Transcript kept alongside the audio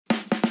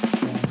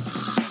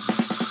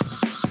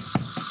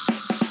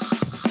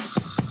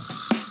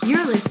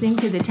You're listening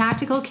to The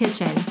Tactical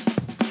Kitchen.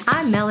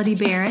 I'm Melody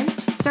Behrens,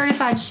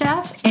 certified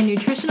chef and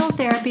nutritional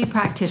therapy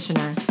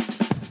practitioner.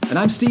 And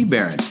I'm Steve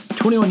Behrens,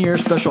 21-year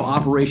special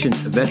operations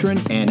veteran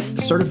and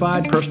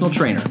certified personal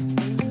trainer.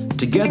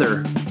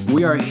 Together,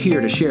 we are here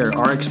to share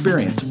our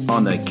experience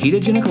on the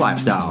ketogenic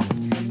lifestyle.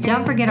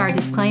 Don't forget our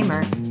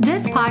disclaimer.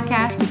 This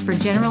podcast is for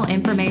general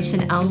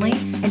information only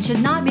and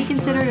should not be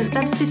considered a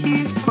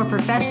substitute for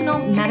professional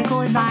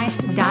medical advice,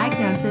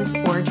 diagnosis,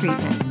 or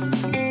treatment.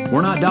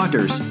 We're not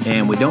doctors,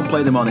 and we don't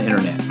play them on the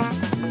internet.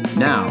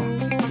 Now,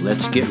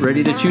 let's get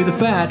ready to chew the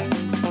fat.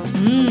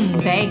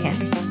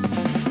 Bacon.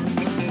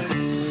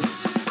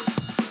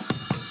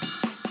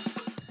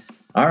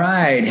 All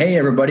right. Hey,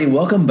 everybody.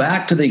 Welcome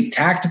back to the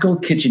Tactical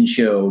Kitchen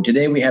Show.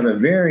 Today, we have a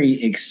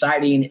very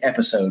exciting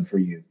episode for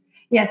you.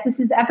 Yes, this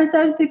is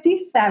episode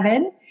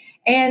 57.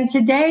 And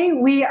today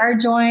we are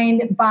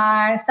joined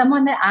by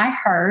someone that I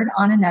heard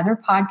on another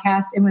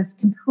podcast and was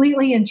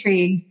completely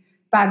intrigued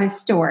by this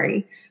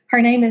story.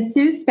 Her name is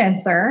Sue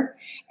Spencer,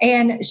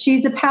 and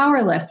she's a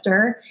power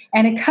lifter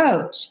and a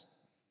coach.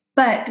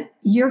 But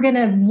you're going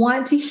to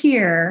want to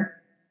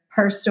hear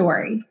her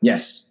story.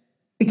 Yes.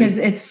 Because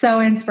it's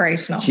so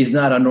inspirational. She's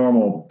not a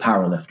normal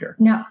power lifter.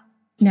 No,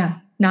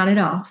 not at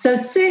all. So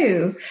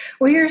Sue,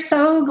 we are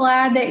so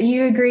glad that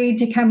you agreed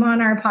to come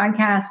on our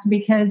podcast,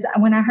 because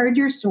when I heard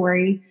your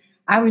story,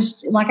 I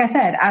was, like I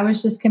said, I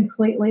was just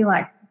completely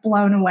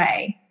blown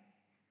away.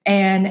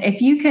 And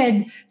if you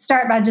could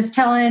start by just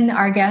telling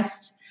our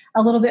guests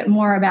a little bit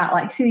more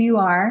about who you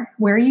are,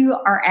 where you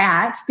are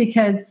at,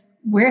 because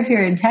we're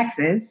here in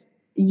Texas,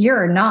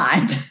 you're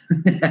not.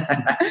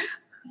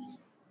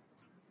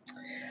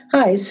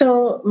 Hi,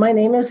 so my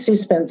name is Sue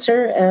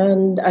Spencer,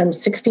 and I'm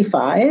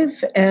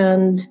 65,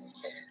 and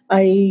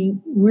I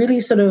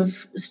really sort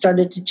of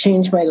started to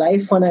change my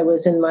life when I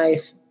was in my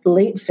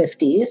late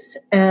 50s,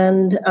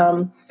 and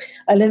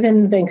I live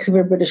in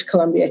Vancouver, British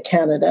Columbia,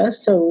 Canada,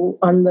 so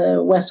on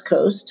the west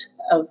coast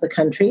of the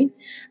country,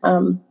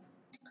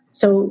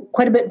 so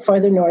quite a bit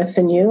farther north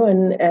than you,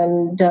 and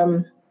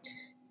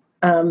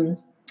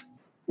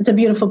it's a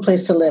beautiful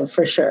place to live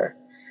for sure.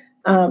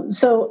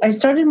 So I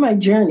started my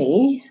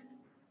journey.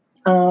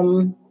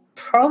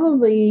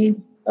 Probably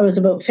I was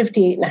about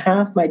 58 and a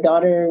half. My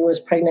daughter was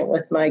pregnant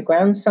with my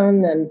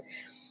grandson, and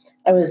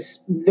I was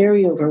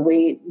very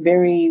overweight,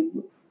 very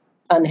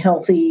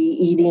unhealthy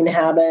eating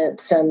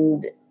habits,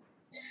 and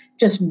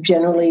just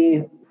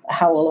generally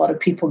how a lot of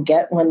people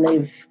get when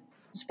they've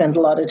spent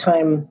a lot of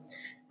time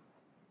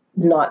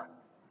not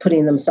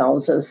putting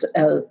themselves as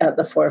at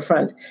the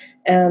forefront.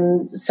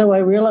 And so I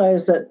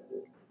realized that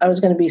I was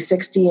going to be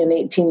 60 in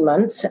 18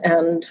 months,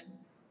 and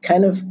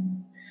kind of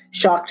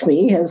shocked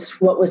me as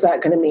what was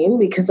that going to mean,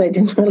 because I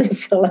didn't really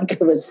feel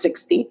like I was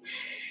 60.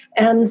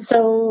 And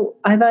so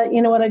I thought,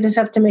 you know what, I just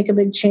have to make a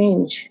big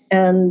change.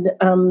 And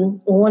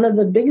one of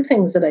the big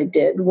things that I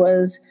did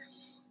was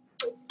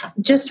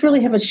just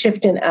really have a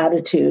shift in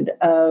attitude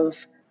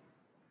of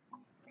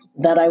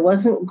that I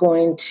wasn't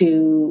going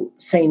to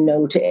say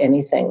no to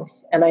anything.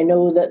 And I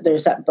know that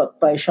there's that book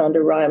by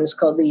Shonda Rhimes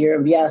called The Year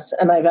of Yes,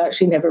 and I've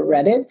actually never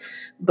read it,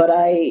 but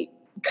I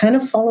kind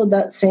of followed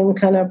that same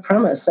kind of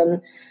premise.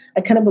 And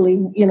I kind of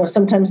believe,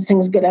 sometimes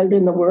things get out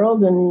in the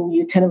world and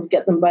you kind of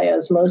get them by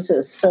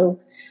osmosis. So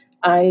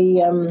I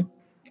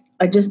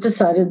just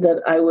decided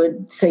that I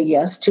would say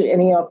yes to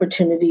any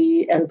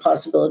opportunity and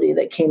possibility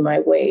that came my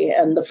way.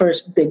 And the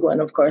first big one,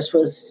 of course,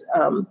 was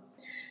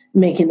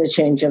making the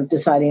change of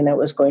deciding I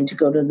was going to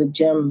go to the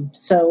gym.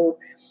 So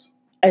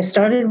I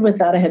started with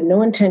that. I had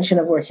no intention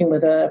of working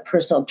with a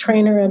personal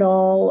trainer at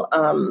all.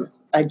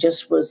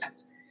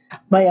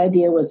 My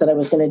idea was that I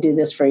was going to do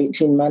this for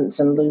 18 months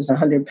and lose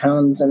 100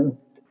 pounds, and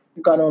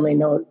God only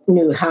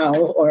knew how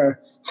or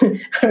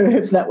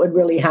if that would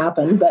really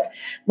happen. But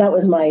that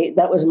was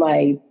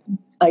my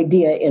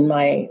idea in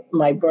my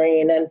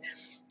brain.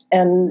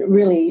 And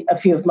really a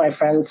few of my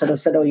friends sort of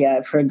said, oh yeah,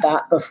 I've heard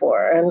that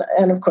before.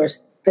 And of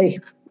course they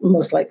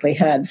most likely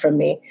had from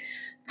me.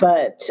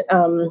 But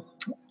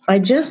I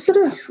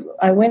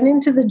went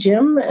into the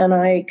gym and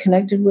I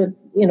connected with,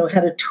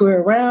 had a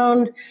tour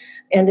around,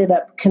 ended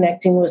up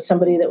connecting with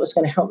somebody that was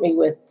going to help me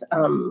with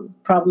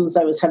problems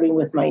I was having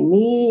with my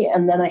knee.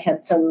 And then I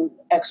had some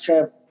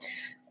extra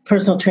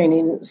personal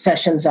training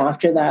sessions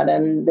after that.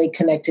 And they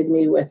connected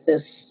me with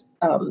this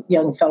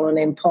young fellow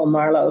named Paul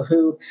Marlowe,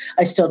 who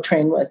I still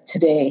train with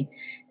today.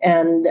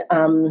 And,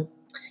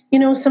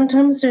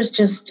 sometimes there's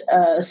just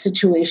a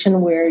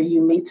situation where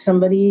you meet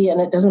somebody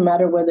and it doesn't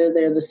matter whether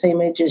they're the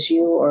same age as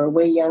you or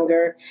way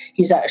younger.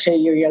 He's actually a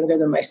year younger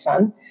than my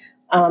son.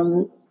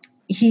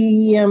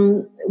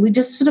 We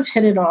just sort of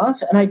hit it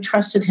off, and I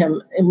trusted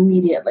him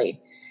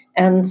immediately.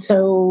 And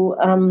so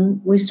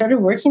we started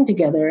working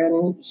together,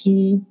 and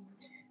he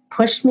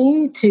pushed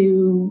me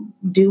to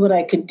do what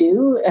I could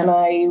do. And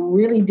I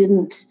really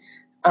didn't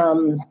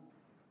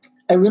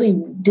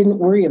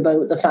worry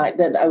about the fact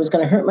that I was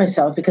going to hurt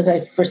myself, because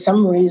for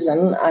some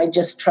reason, I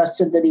just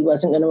trusted that he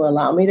wasn't going to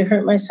allow me to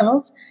hurt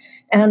myself.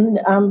 And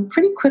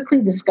pretty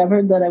quickly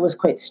discovered that I was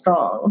quite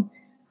strong,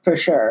 for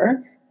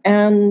sure.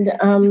 And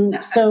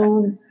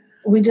so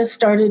we just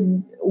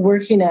started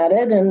working at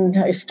it, and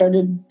I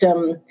started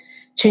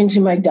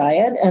changing my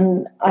diet.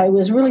 And I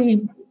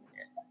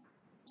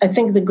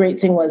think the great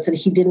thing was that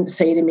he didn't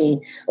say to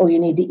me, oh, you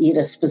need to eat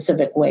a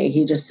specific way.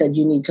 He just said,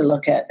 you need to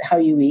look at how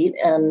you eat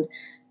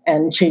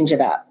and change it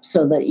up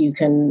so that you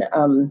can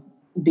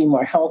be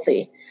more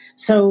healthy.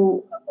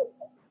 So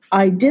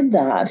I did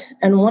that.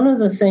 And one of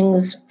the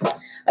things,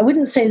 I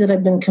wouldn't say that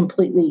I've been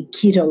completely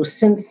keto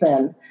since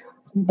then,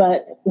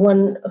 but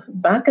when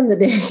back in the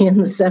day in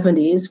the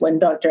 70s, when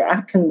Dr.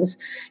 Atkins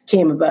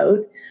came about,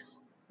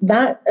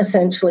 that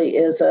essentially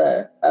is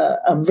a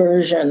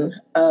version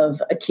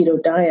of a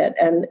keto diet.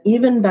 And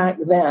even back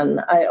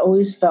then, I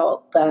always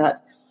felt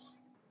that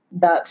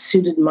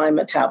suited my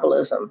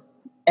metabolism.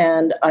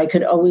 And I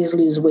could always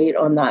lose weight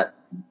on that,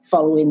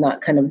 following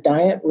that kind of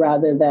diet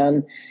rather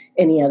than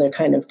any other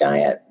kind of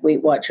diet,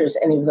 Weight Watchers,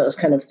 any of those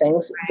kind of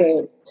things.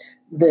 Right.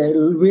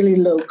 The really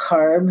low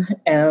carb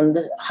and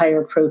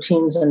higher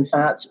proteins and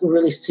fats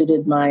really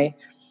suited my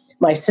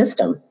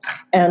system.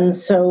 And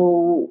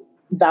so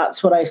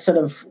that's what I sort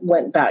of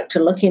went back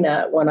to looking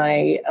at when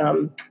I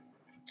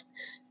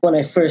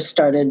first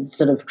started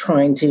sort of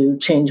trying to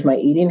change my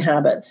eating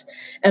habits,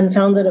 and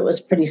found that it was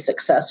pretty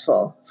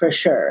successful for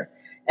sure.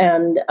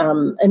 And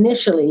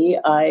initially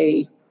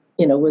I,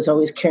 was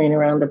always carrying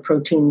around a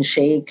protein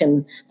shake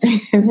and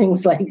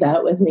things like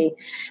that with me.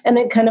 And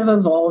it kind of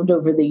evolved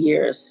over the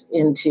years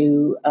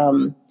into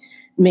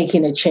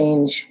making a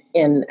change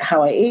in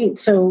how I ate.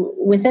 So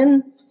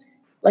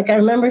I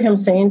remember him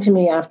saying to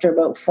me after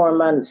about 4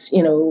 months,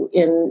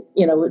 in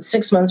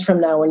 6 months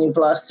from now, when you've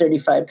lost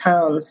 35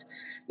 pounds,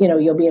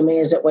 you'll be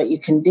amazed at what you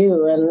can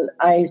do. And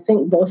I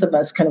think both of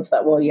us kind of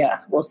thought, well, yeah,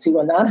 we'll see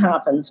when that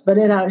happens. But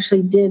it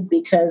actually did,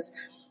 because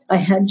I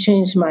had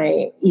changed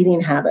my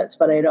eating habits,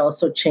 but I'd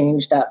also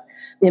changed up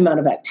the amount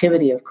of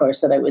activity, of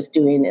course, that I was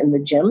doing in the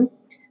gym.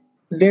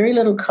 Very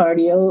little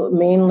cardio,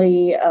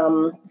 mainly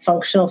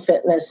functional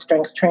fitness,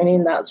 strength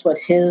training. That's what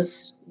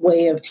his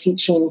way of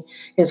teaching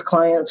his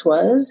clients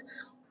was.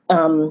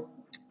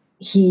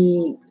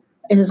 He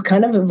has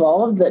kind of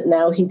evolved that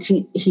now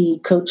he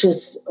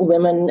coaches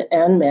women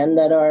and men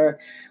that are,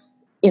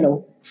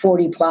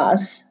 40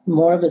 plus.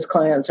 More of his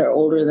clients are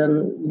older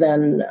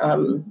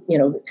than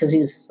because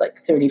he's like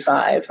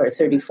 35 or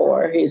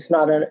 34. He's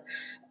not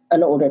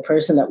an older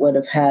person that would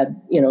have had,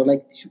 he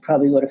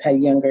probably would have had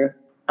younger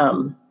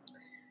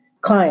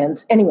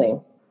clients. Anyway,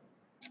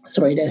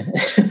 sorry to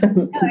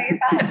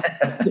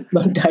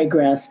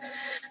digress.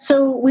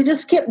 So we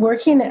just kept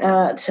working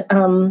at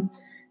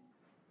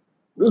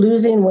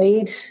losing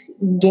weight,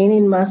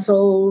 gaining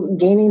muscle,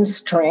 gaining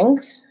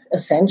strength,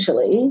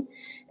 essentially.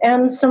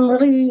 And some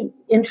really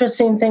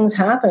interesting things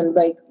happened.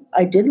 Like,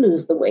 I did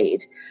lose the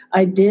weight.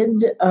 I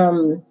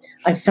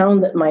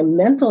found that my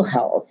mental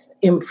health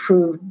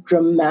improved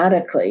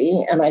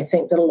dramatically. And I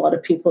think that a lot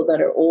of people that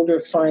are older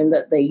find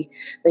that they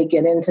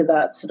get into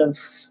that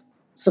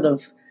sort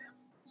of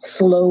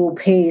slow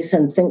pace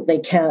and think they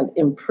can't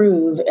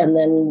improve. And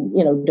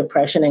then,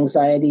 depression,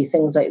 anxiety,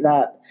 things like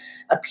that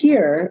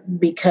appear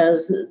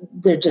because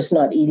they're just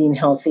not eating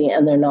healthy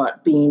and they're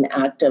not being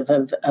active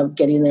of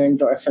getting their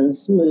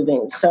endorphins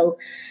moving. So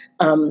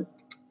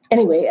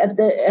anyway,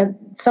 at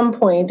some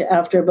point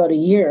after about a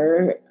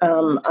year,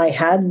 I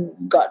had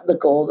got the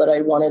goal that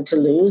I wanted to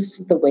lose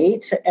the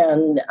weight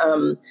and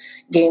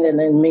gain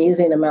an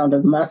amazing amount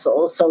of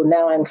muscle. So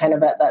now I'm kind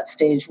of at that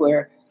stage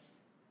where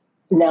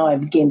now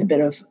I've gained a bit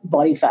of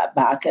body fat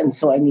back, and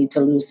so I need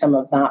to lose some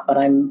of that. But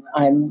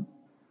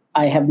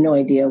I have no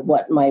idea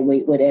what my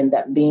weight would end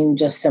up being,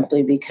 just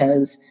simply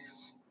because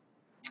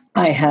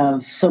I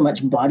have so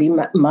much body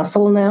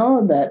muscle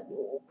now that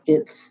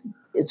it's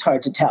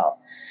hard to tell.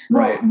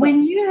 Well,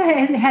 when you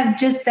have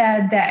just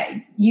said that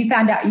you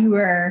found out you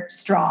were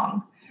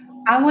strong,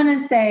 I want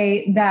to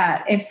say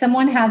that if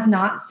someone has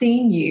not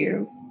seen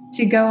you,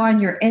 to go on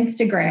your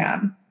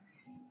Instagram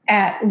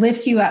at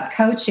Lift You Up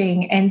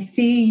Coaching and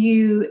see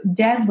you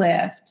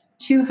deadlift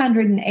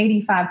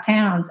 285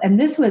 pounds. And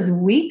this was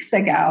weeks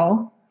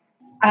ago.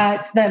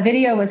 The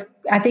video was,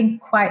 I think,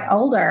 quite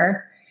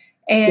older.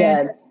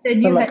 And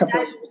you had done,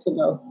 years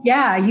ago.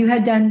 Yeah, you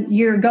had done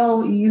your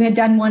goal. You had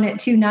done one at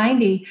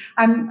 290.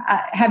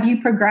 Have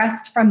you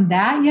progressed from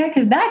that yet?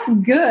 Because that's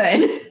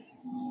good.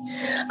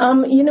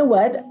 You know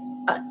what?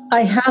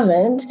 I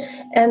haven't,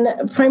 and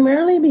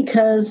primarily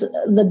because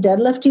the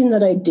deadlifting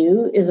that I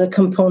do is a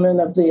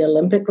component of the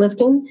Olympic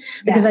lifting,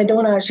 because I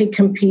don't actually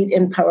compete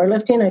in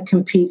powerlifting. I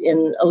compete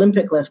in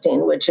Olympic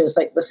lifting, which is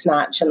like the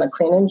snatch and the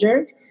clean and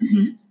jerk.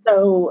 Mm-hmm.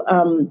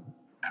 So,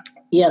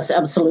 yes,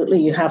 absolutely.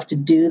 You have to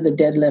do the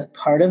deadlift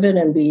part of it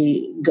and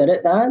be good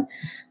at that.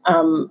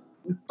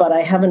 But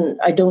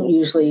I don't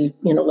usually,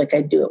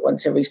 I do it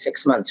once every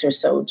 6 months or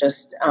so,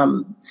 just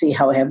see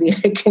how heavy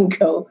I can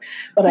go.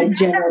 But I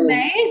generally.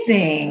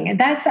 Amazing.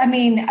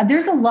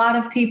 There's a lot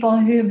of people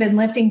who've been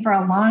lifting for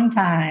a long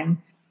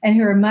time and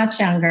who are much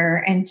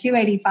younger, and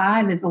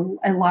 285 is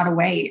a lot of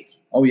weight.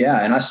 Oh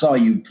yeah, and I saw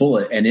you pull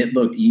it, and it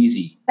looked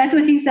easy. That's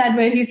what he said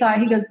when he saw it.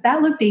 He goes,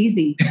 "That looked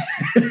easy."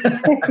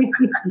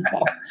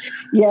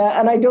 Yeah,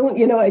 and I don't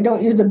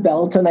use a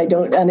belt, and I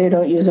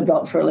don't use a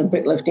belt for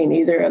Olympic lifting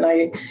either. And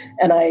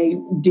I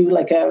do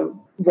like a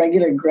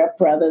regular grip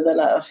rather than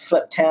a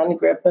flipped hand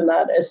grip, and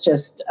that is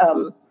just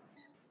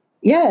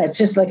it's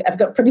just like I've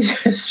got pretty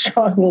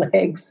strong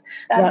legs.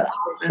 That's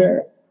awesome.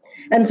 Sure.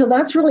 And so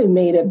that's really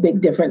made a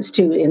big difference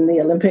too in the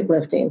Olympic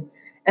lifting.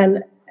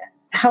 And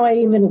how I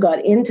even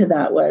got into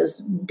that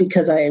was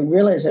because I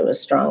realized I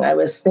was strong. I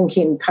was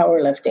thinking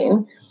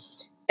powerlifting.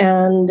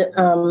 And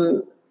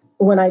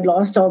when I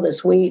lost all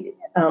this weight,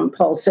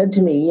 Paul said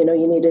to me, you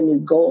need a new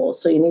goal.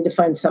 So you need to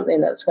find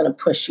something that's going to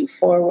push you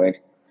forward.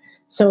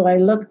 So I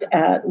looked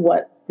at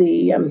what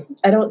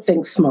I don't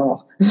think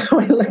small.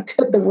 So I looked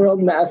at the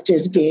World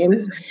Masters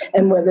Games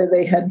and whether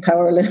they had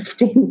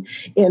powerlifting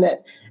in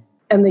it.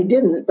 And they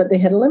didn't, but they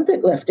had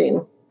Olympic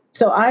lifting.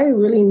 So I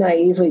really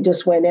naively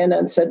just went in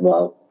and said,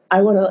 well,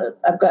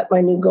 I've got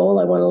my new goal.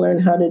 I want to learn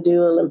how to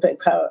do Olympic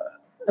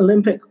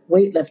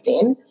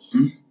weightlifting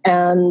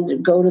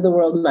and go to the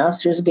World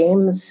Masters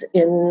Games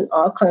in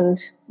Auckland,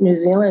 New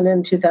Zealand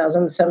in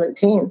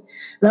 2017. And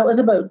that was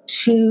about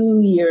 2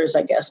 years,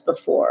 I guess,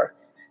 before,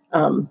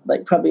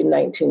 like probably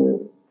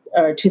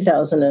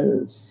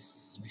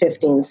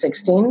 2015,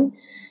 16.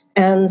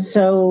 And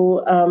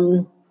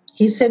so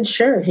he said,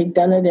 sure, he'd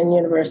done it in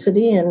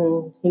university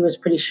and he was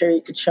pretty sure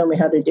he could show me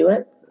how to do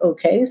it.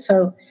 Okay,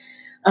 so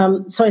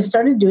I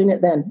started doing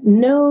it then.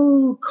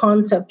 No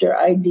concept or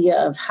idea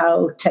of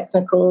how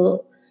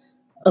technical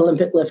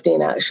Olympic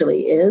lifting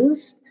actually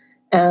is.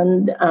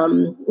 And,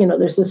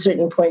 there's a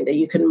certain point that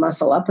you can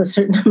muscle up a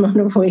certain amount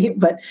of weight,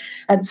 but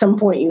at some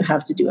point you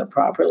have to do it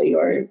properly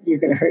or you're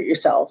going to hurt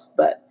yourself.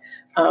 But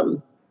I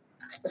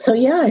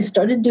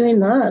started doing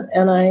that.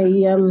 And I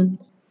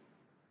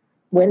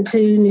went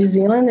to New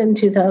Zealand in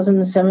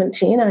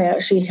 2017. I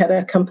actually had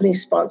a company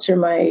sponsor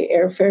my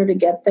airfare to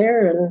get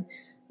there and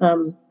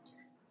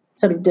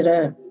sort of did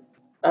a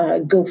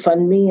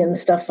GoFundMe and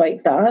stuff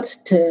like that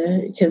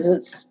because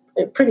it's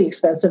pretty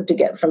expensive to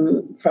get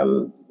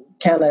from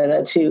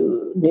Canada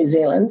to New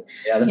Zealand.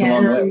 Yeah, that's a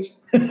long ways.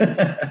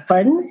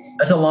 Pardon?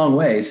 That's a long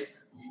ways.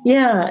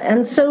 Yeah,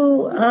 and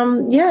so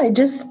I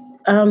just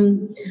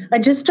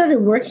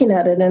started working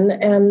at it,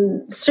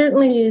 and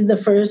certainly the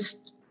first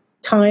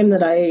time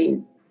that I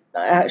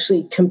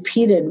actually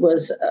competed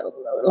was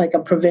like a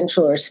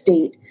provincial or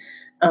state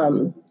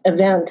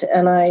event,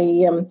 and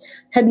I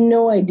had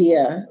no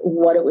idea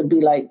what it would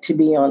be like to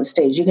be on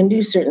stage. You can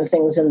do certain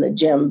things in the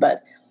gym,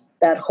 but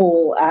that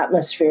whole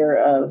atmosphere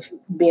of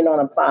being on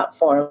a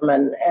platform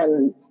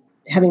and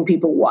having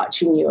people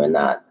watching you and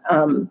that,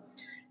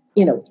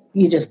 you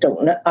just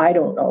don't know. I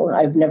don't know.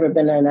 I've never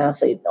been an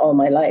athlete all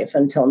my life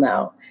until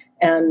now.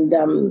 And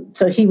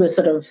so he was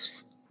sort of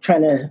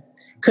trying to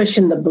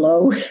cushion the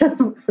blow,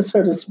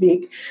 so to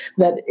speak,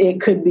 that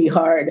it could be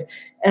hard.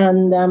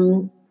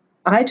 And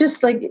I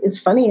just it's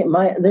funny,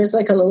 there's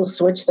like a little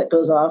switch that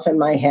goes off in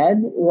my head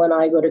when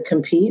I go to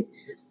compete.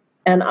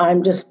 And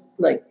I'm just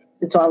like,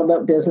 it's all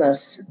about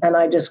business. And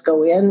I just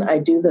go in, I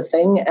do the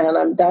thing, and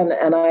I'm done.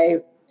 And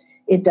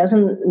it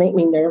doesn't make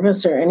me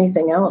nervous or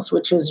anything else,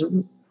 which is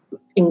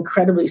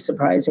incredibly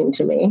surprising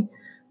to me.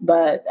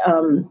 But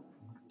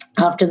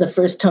after the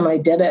first time I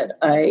did it,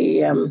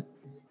 it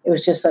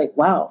was just like,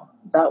 wow,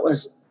 that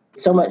was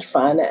so much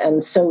fun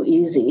and so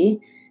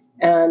easy.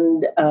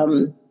 And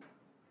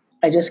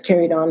I just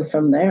carried on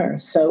from there.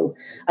 So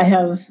I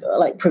have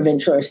like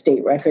provincial or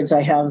state records.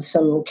 I have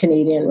some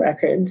Canadian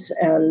records.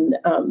 And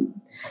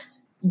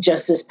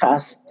just this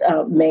past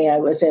May, I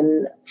was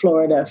in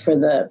Florida for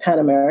the Pan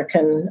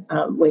American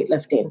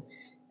weightlifting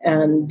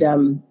and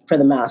for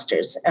the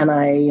Masters. And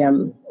I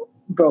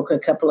broke a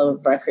couple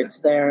of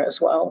records there as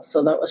well.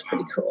 So that was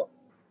pretty cool.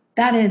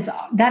 That is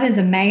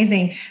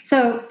amazing.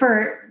 So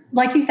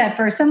like you said,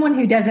 for someone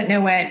who doesn't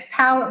know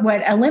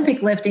what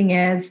Olympic lifting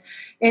is,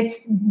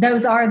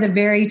 those are the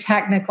very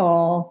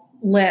technical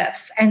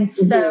lifts. And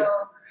so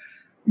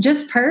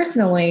just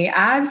personally,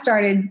 I've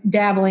started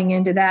dabbling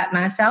into that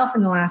myself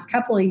in the last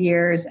couple of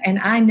years. And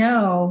I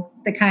know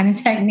the kind of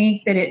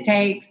technique that it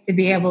takes to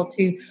be able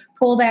to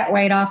pull that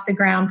weight off the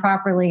ground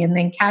properly and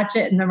then catch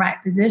it in the right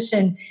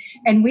position.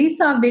 And we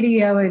saw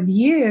video of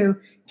you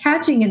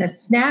catching in a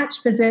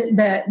snatch position,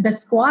 the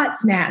squat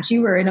snatch.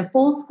 You were in a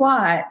full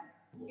squat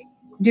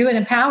doing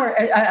a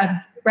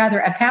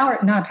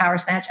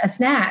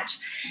snatch.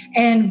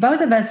 And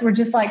both of us were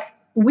just like,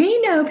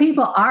 we know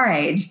people our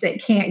age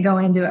that can't go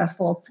into a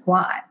full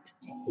squat.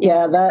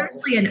 Yeah,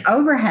 especially an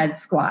overhead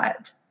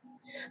squat.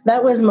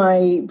 That was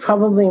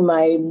probably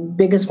my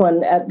biggest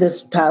one at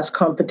this past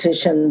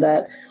competition.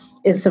 That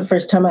it's the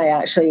first time I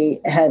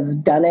actually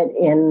have done it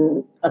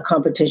in a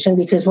competition,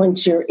 because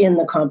once you're in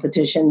the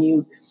competition,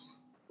 you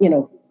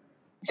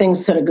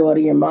things sort of go out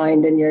of your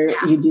mind and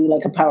you do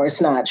like a power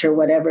snatch or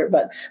whatever.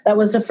 But that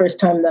was the first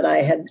time that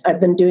I've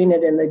been doing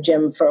it in the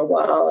gym for a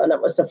while. And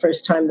it was the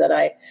first time that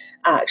I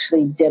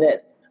actually did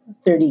it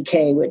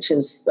 30K, which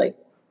is like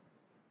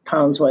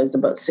pounds wise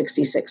about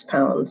 66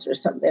 pounds or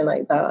something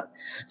like that.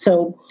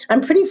 So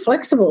I'm pretty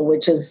flexible,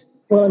 which is,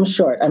 well, I'm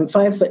short. I'm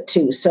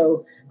 5'2".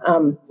 So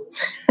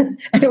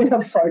I don't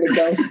have far to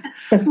go.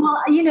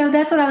 Well,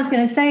 that's what I was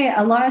going to say.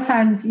 A lot of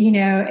times,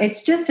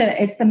 it's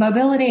it's the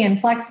mobility and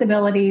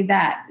flexibility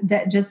that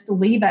just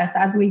leave us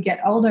as we get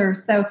older.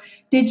 So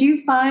did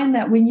you find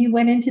that when you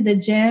went into the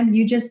gym,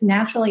 you just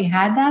naturally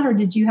had that, or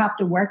did you have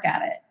to work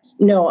at it?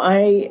 No,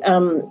 I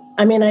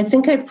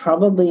think I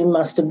probably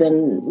must have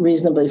been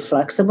reasonably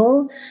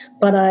flexible,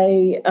 but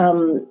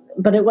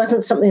but it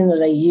wasn't something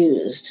that I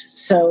used.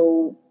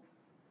 So,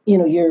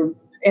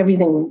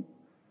 everything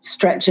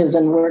stretches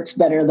and works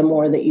better the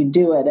more that you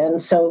do it.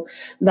 And so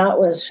that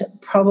was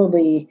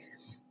probably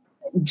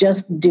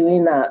just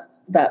doing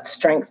that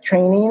strength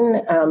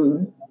training.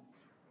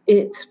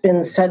 It's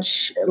been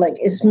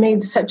it's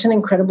made such an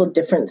incredible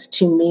difference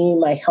to me,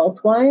 my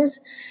health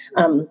wise.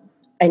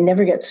 I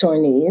never get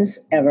sore knees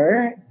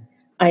ever.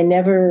 I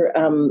never,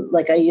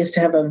 I used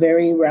to have a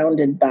very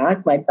rounded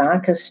back. My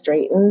back has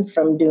straightened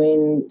from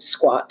doing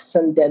squats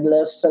and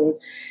deadlifts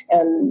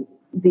and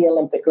the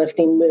Olympic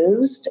lifting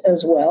moves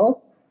as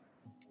well.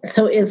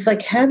 So it's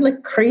had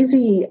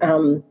crazy,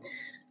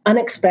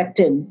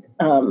 unexpected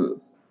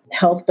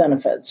health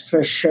benefits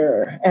for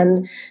sure.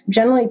 And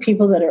generally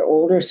people that are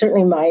older,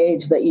 certainly my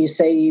age, that you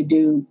say you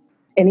do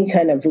any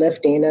kind of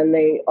lifting and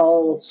they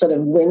all sort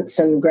of wince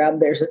and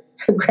grab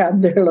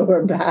their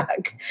lower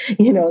back,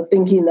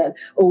 thinking that,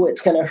 oh,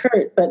 it's going to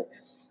hurt. But,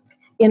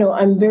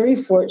 I'm very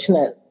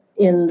fortunate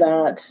in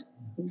that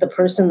the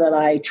person that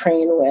I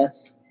train with,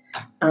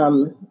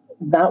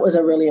 that was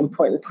a really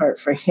important part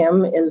for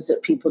him, is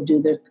that people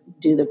do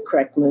the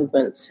correct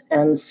movements.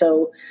 And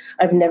so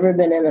I've never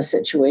been in a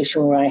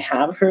situation where I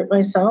have hurt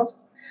myself.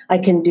 I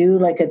can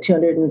do a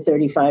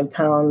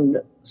 235-pound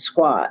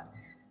squat,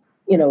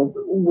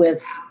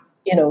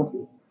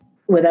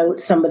 without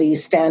somebody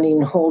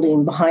standing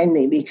holding behind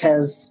me,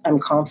 because I'm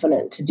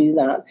confident to do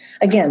that.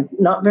 Again,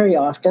 not very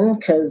often,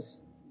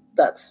 because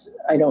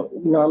I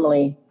don't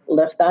normally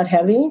lift that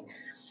heavy,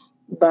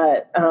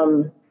 but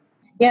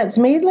it's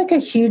made a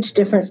huge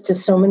difference to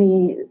so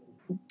many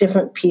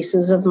different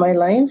pieces of my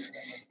life.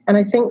 And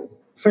I think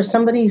for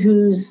somebody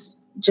who's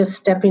just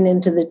stepping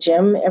into the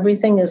gym,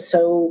 everything is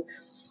so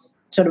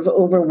sort of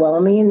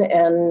overwhelming,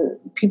 and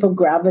people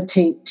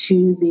gravitate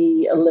to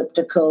the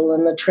elliptical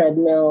and the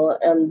treadmill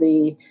and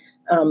the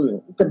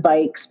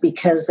bikes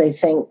because they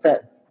think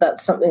that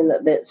that's something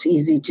that's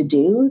easy to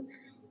do.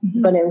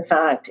 Mm-hmm. But in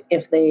fact,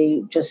 if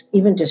they just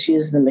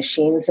use the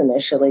machines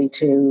initially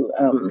to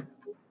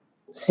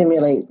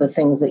simulate the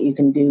things that you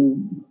can do,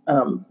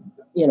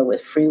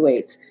 with free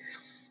weights,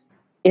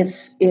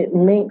 it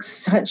makes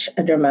such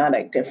a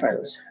dramatic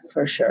difference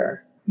for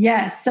sure.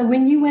 Yes. So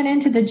when you went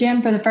into the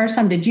gym for the first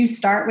time, did you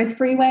start with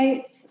free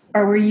weights,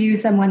 or were you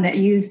someone that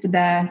used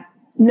the...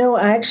 No,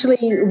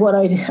 actually,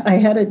 I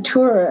had a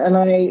tour, and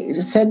I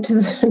said to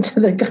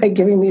the guy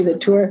giving me the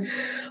tour,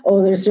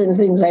 oh, there's certain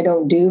things I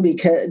don't do,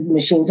 because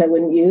machines I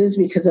wouldn't use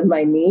because of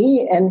my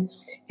knee. And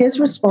his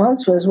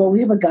response was, well,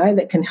 we have a guy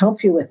that can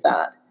help you with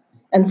that.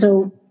 And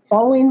so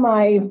following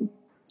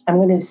I'm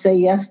going to say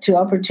yes to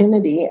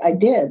opportunity, I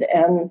did.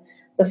 And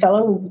the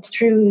fellow,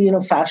 through,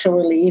 fascial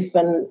relief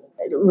and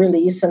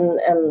release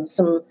and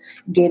some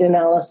gait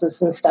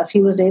analysis and stuff,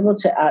 he was able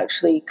to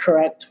actually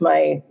correct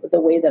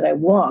the way that I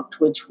walked,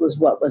 which was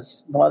what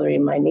was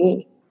bothering my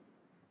knee.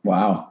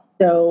 Wow.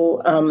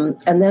 So,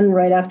 and then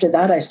right after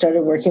that, I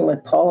started working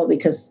with Paul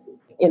because,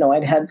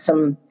 I'd had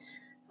some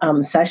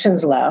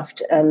sessions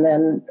left. And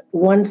then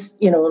once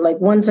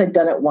I'd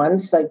done it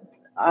once,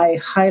 I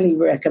highly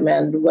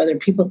recommend, whether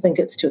people think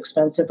it's too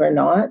expensive or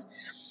not,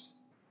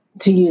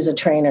 to use a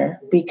trainer,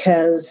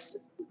 because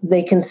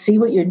they can see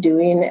what you're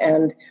doing.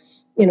 And,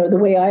 the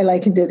way I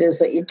likened it is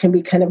that you can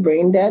be kind of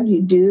brain dead.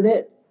 You do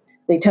that.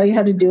 They tell you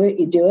how to do it.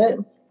 You do it.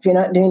 If you're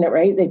not doing it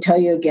right, they tell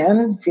you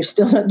again. If you're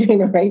still not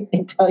doing it right,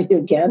 they tell you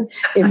again.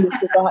 If you've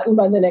forgotten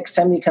by the next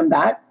time you come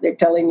back, they're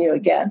telling you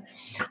again.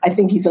 I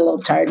think he's a little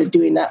tired of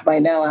doing that by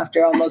now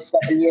after almost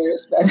 7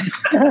 years.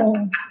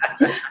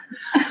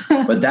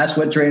 But that's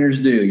what trainers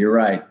do. You're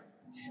right.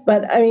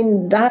 But I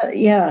mean,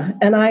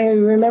 and I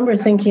remember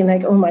thinking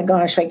oh my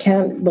gosh, I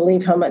can't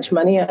believe how much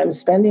money I'm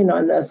spending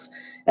on this.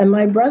 And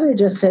my brother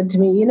just said to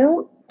me,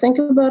 think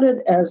about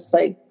it as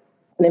an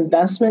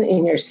investment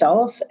in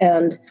yourself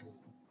and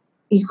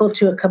equal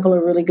to a couple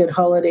of really good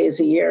holidays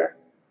a year.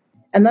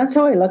 And that's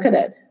how I look at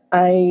it.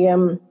 I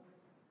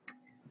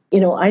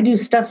do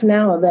stuff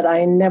now that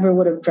I never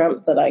would have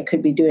dreamt that I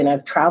could be doing.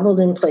 I've traveled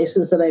in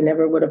places that I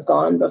never would have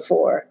gone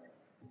before.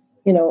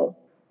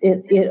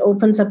 It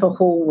opens up a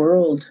whole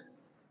world,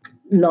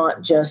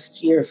 not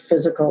just your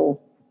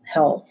physical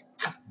health,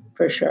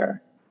 for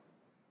sure.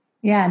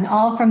 Yeah, and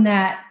all from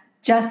that,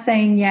 just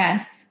saying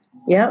yes.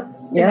 Yep.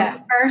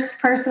 That first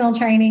personal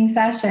training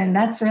session.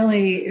 That's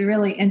really,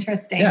 really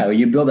interesting. Yeah,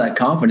 you build that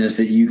confidence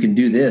that you can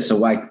do this, so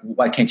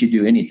why can't you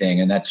do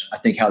anything? And that's, I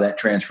think, how that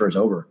transfers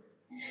over.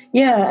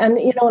 Yeah. And,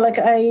 like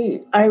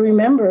I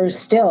remember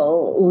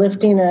still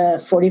lifting a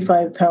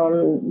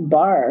 45-pound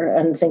bar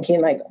and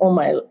thinking like,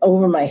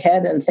 over my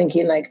head and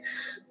thinking like,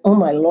 oh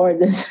my Lord,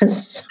 this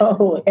is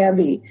so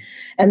heavy.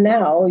 And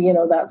now,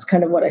 that's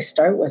kind of what I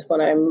start with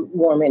when I'm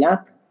warming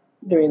up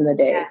during the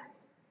day.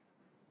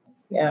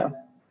 Yeah.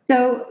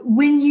 So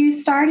when you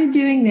started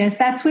doing this,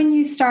 that's when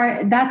you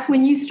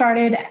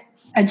started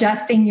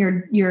adjusting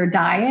your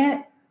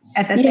diet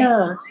at the same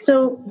time.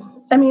 So,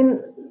 I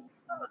mean,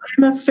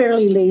 I'm a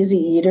fairly lazy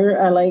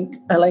eater. I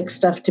like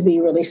stuff to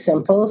be really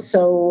simple.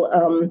 So,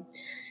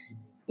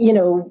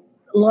 a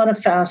lot of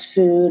fast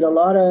food, a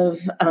lot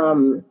of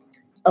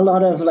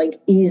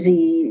like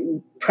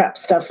easy prep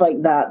stuff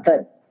like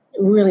that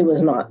really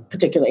was not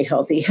particularly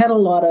healthy. Had a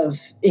lot of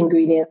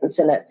ingredients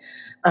in it.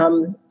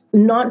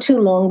 Not too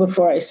long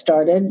before I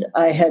started,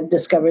 I had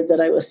discovered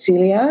that I was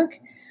celiac.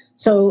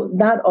 So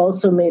that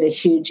also made a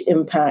huge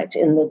impact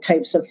in the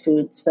types of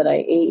foods that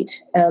I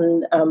ate.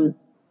 And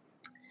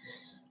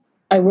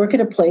I work at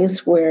a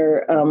place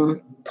where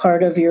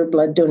part of your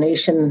blood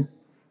donation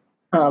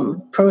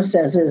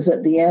process is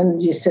at the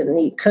end, you sit and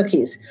eat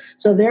cookies.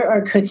 So there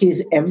are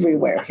cookies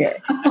everywhere here.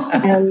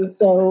 And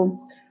so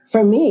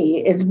for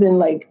me, it's been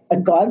like a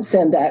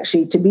godsend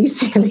actually to be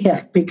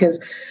celiac,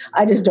 because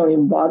I just don't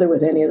even bother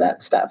with any of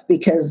that stuff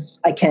because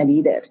I can't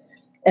eat it.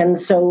 And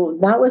so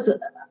that was,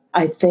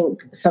 I think,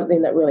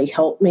 something that really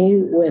helped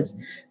me with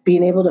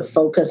being able to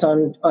focus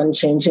on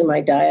changing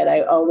my diet.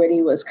 I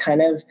already was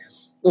kind of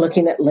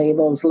looking at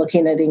labels,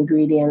 looking at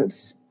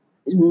ingredients,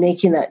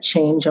 making that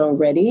change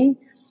already.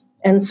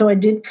 And so I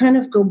did kind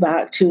of go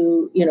back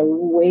to,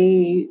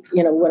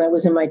 when I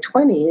was in my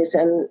 20s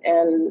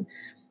and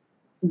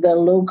the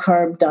low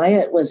carb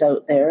diet was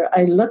out there.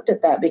 I looked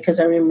at that because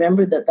I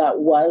remembered that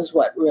was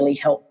what really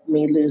helped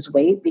me lose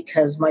weight,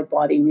 because my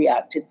body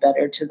reacted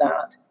better to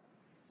that.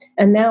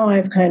 And now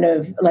I've kind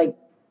of like,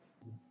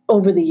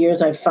 over the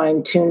years, I've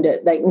fine tuned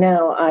it. Like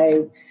now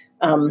I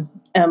am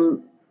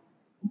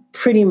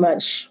pretty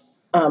much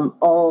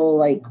all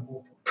like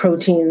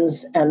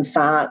proteins and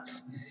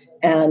fats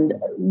and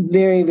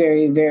very,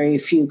 very, very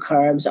few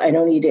carbs. I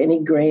don't eat any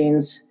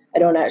grains. I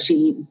don't actually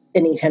eat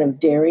any kind of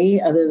dairy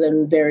other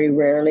than very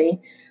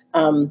rarely.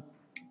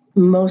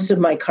 Most of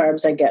my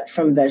carbs I get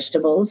from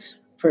vegetables,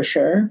 for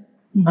sure.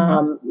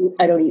 Mm-hmm.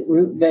 I don't eat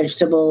root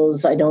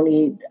vegetables. I don't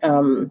eat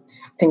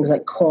things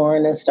like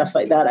corn and stuff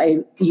like that.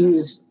 I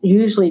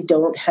usually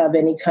don't have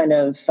any kind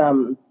of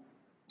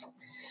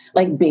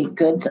like baked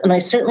goods. And I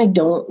certainly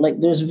don't,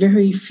 like, there's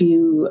very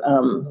few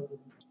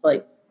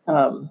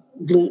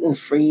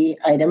gluten-free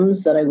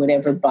items that I would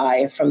ever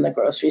buy from the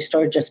grocery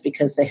store, just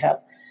because they have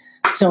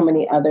so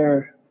many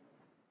other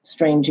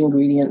strange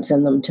ingredients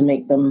in them to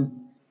make them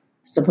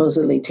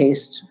supposedly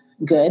taste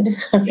good.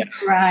 Yeah.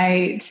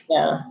 Right.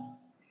 Yeah.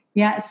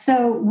 Yeah.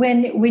 So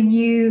when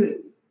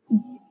it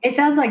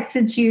sounds like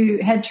since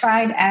you had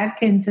tried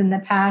Atkins in the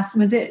past,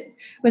 was it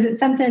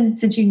something,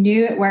 since you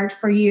knew it worked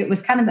for you, it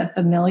was kind of a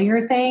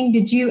familiar thing?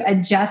 Did you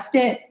adjust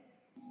it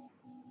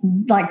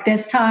like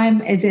this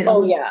time? Is it?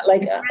 Oh yeah.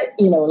 Like,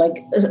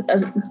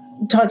 as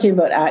talking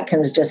about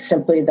Atkins, just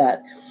simply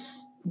that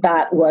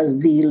was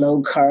the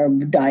low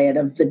carb diet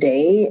of the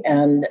day.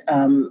 And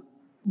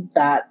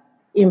that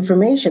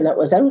information that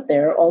was out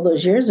there all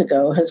those years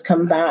ago has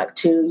come back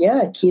to,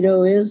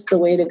 keto is the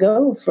way to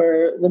go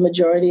for the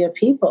majority of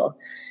people.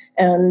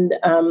 And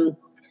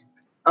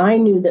I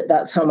knew that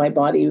that's how my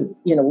body,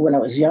 when I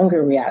was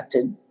younger,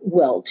 reacted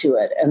well to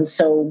it. And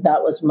so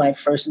that was my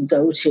first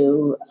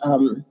go-to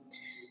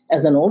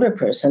as an older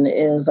person,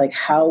 is like,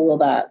 how will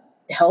that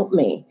help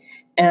me?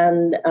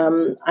 And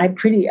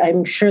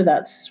I'm sure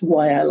that's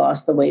why I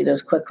lost the weight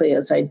as quickly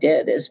as I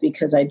did, is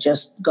because I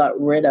just got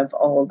rid of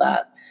all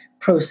that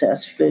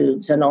processed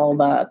foods and all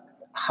that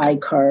high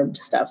carb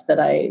stuff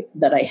that I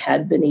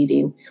had been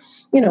eating,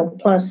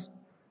 plus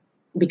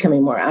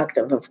becoming more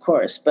active, of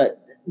course.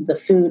 But the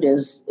food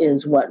is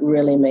what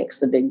really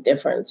makes the big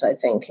difference, I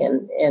think,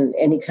 in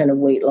any kind of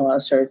weight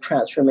loss or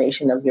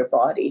transformation of your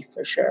body,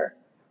 for sure.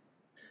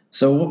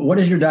 So what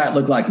does your diet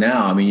look like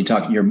now? I mean,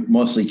 you're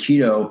mostly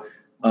keto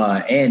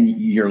and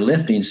you're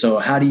lifting. So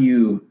how do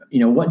you,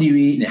 what do you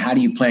eat and how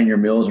do you plan your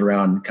meals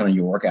around kind of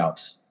your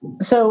workouts?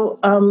 So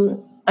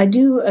I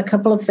do a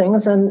couple of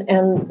things,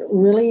 and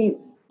really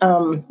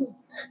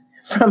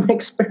from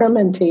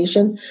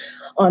experimentation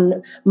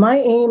on, my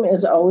aim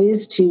is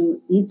always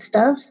to eat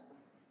stuff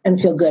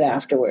and feel good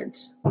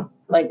afterwards.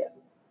 Like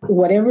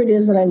whatever it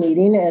is that I'm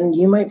eating, and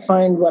you might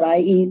find what I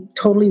eat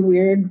totally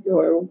weird,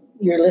 or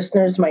your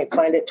listeners might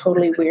find it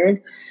totally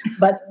weird,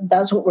 but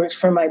that's what works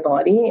for my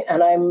body.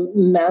 And I'm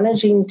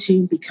managing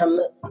to become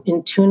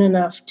in tune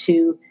enough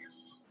to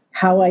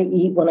how I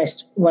eat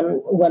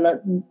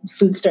when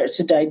food starts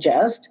to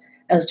digest,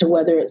 as to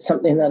whether it's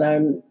something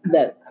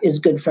that is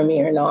good for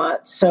me or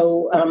not.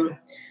 So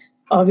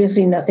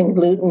obviously nothing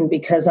gluten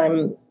because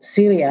I'm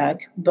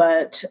celiac,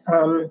 but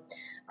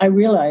I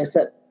realized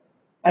that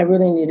I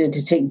really needed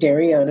to take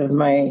dairy out of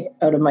my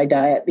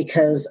diet,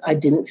 because I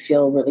didn't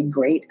feel really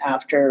great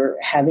after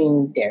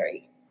having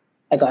dairy.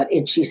 I got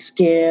itchy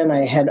skin.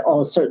 I had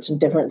all sorts of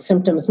different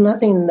symptoms.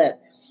 Nothing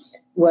that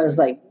was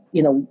like,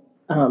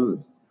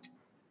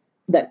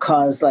 that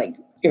caused like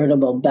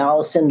irritable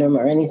bowel syndrome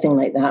or anything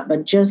like that,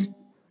 but just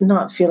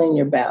not feeling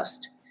your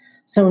best.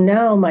 So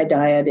now my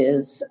diet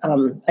is,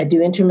 I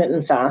do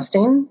intermittent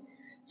fasting.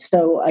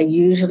 So I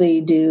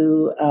usually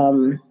do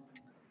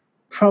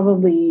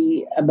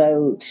probably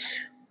about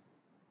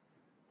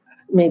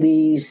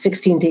maybe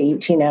 16 to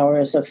 18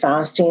 hours of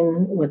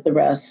fasting with the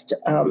rest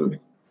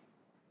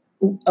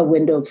a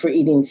window for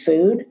eating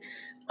food.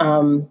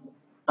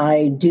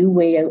 I do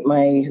weigh out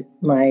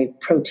my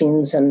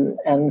proteins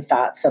and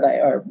fats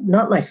or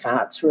not my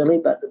fats really,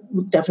 but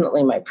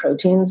definitely my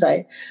proteins.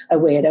 I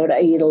weigh it out.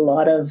 I eat a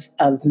lot of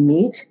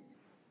meat,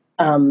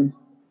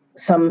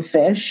 some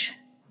fish,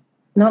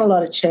 not a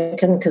lot of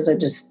chicken because I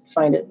just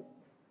find it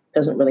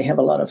doesn't really have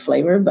a lot of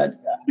flavor. But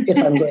if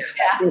I'm going,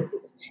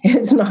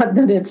 it's not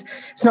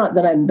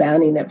that I'm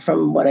banning it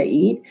from what I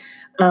eat.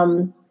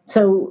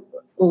 So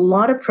a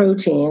lot of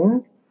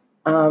protein,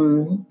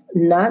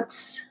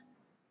 nuts.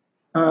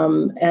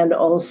 And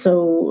also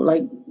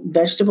like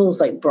vegetables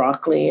like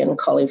broccoli and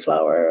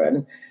cauliflower.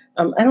 And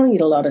I don't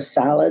eat a lot of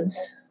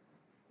salads.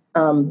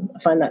 I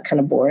find that kind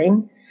of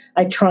boring.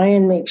 I try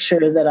and make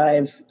sure that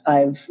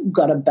I've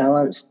got a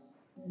balanced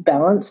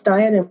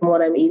diet in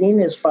what I'm eating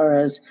as far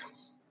as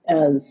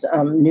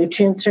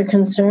nutrients are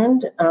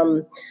concerned.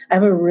 I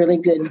have a really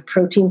good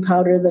protein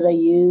powder that I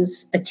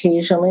use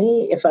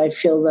occasionally if I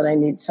feel that I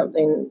need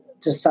something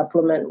to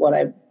supplement what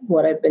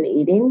I've been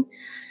eating.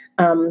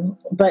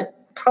 But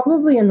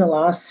probably in the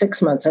last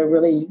 6 months, I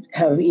really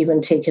have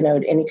even taken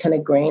out any kind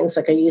of grains.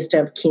 Like I used to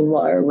have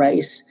quinoa or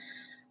rice,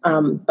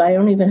 but I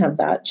don't even have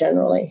that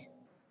generally.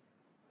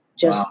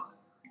 Wow.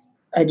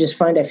 I just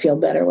find I feel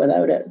better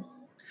without it.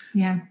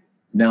 Yeah.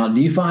 Now,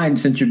 do you find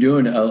since you're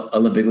doing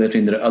Olympic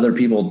lifting that other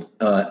people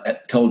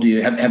told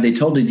you, have they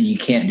told you that you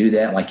can't do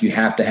that? Like you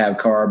have to have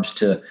carbs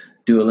to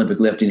do Olympic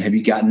lifting? Have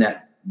you gotten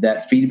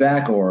that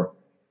feedback or?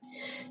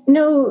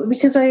 No,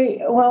 because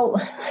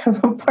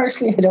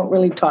partially I don't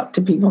really talk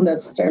to people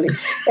necessarily,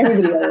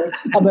 everybody else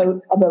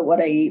about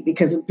what I eat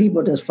because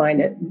people just find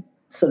it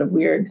sort of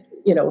weird,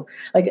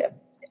 like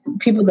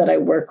people that I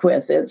work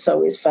with. It's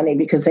always funny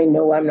because they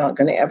know I'm not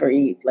going to ever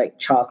eat like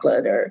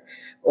chocolate or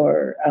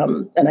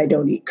and I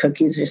don't eat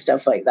cookies or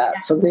stuff like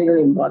that. So they don't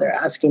even bother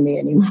asking me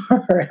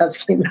anymore or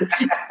asking me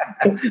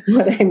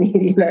what I'm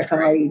eating or how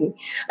I'm eating.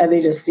 And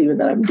they just see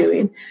what I'm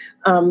doing.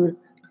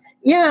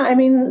 Yeah, I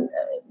mean,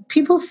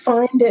 people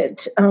find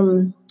it, I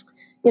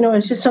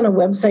was just on a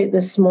website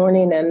this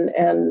morning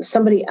and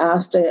somebody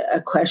asked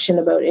a question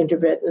about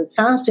intermittent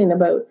fasting,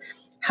 about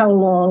how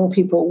long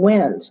people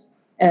went.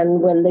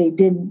 And when they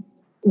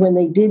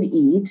did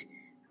eat,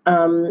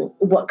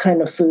 what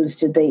kind of foods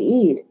did they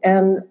eat?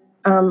 And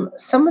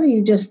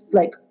somebody just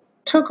like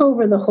took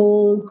over the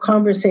whole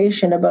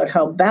conversation about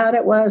how bad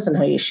it was and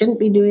how you shouldn't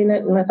be doing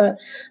it. And I thought,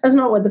 that's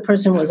not what the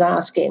person was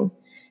asking.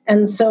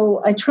 And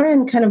so I try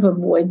and kind of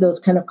avoid those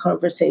kind of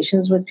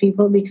conversations with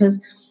people because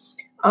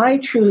I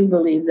truly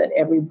believe that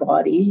every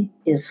body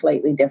is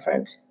slightly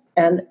different.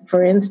 And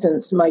for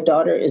instance, my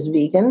daughter is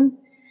vegan.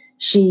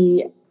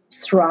 She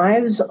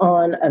thrives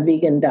on a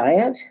vegan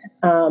diet.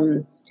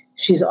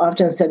 She's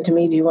often said to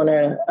me, do you want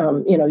to,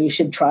 you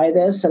should try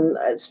this. And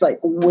it's like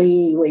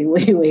way, way,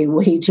 way, way,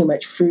 way too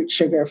much fruit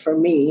sugar for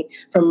me,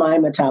 for my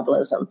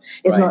metabolism.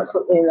 It's not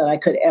something that I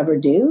could ever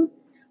do,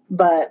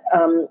 but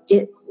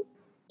it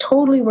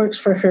totally works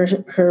for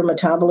her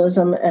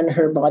metabolism and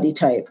her body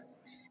type.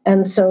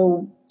 And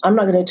so I'm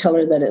not going to tell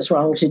her that it's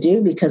wrong to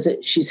do because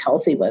she's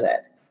healthy with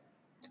it.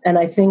 And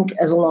I think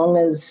as long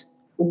as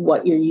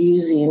what you're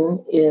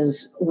using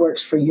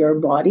works for your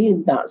body,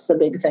 that's the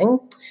big thing.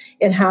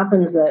 It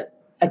happens that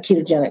a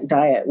ketogenic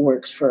diet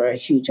works for a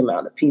huge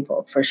amount of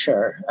people, for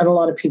sure. And a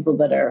lot of people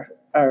that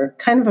are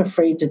kind of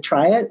afraid to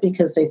try it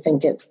because they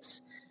think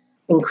it's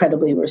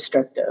incredibly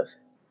restrictive.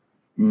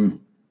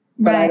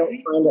 But I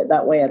don't find it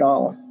that way at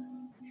all.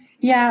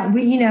 Yeah,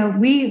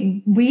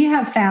 we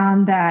have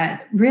found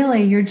that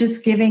really you're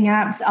just giving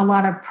up a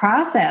lot of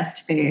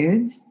processed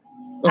foods.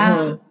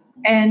 Mm-hmm.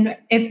 And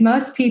if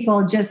most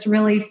people just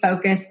really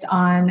focused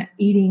on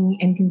eating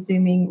and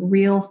consuming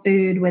real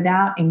food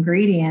without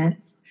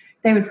ingredients,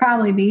 they would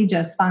probably be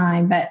just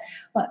fine. But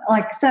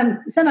like some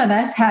of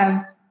us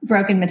have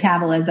broken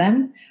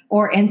metabolism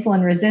or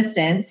insulin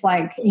resistance,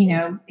 like, he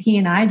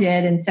and I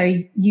did. And so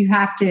you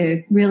have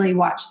to really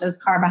watch those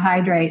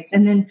carbohydrates.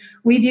 And then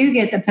we do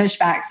get the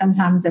pushback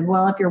sometimes of,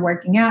 well, if you're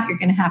working out, you're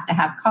going to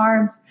have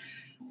carbs.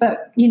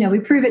 But, we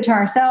prove it to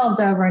ourselves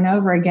over and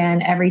over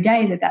again every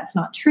day that that's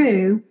not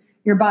true.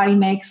 Your body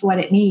makes what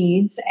it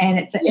needs. And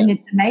it's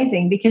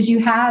amazing because you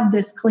have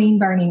this clean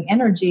burning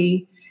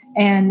energy.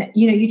 And,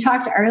 you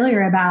talked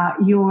earlier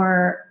about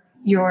your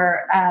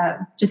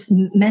just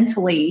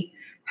mentally,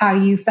 how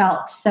you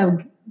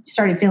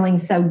started feeling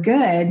so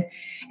good.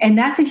 And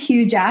that's a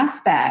huge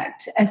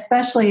aspect,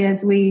 especially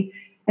as we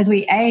as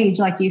we age,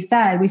 like you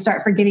said, we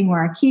start forgetting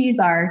where our keys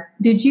are.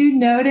 Did you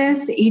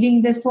notice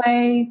eating this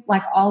way,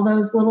 like all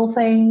those little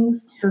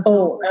things?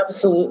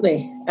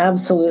 Absolutely.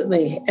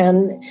 Absolutely.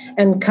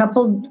 And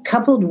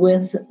coupled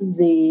with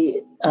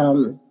the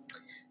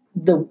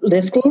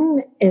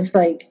lifting, is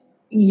like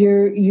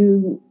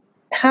you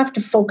have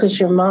to focus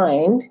your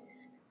mind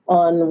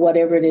on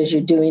whatever it is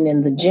you're doing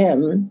in the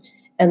gym.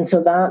 And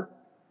so that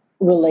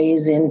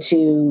relays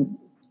into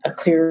a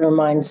clearer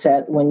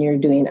mindset when you're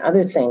doing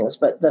other things.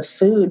 But the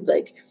food,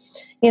 like,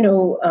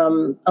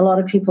 a lot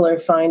of people are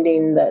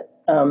finding that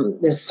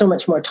there's so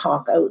much more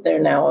talk out there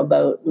now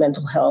about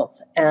mental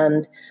health.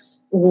 And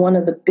one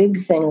of the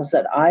big things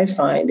that I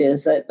find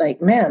is that,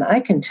 like, man, I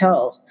can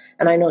tell,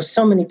 and I know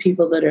so many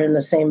people that are in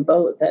the same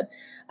boat, that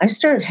I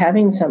start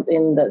having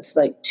something that's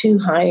like too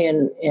high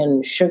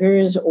in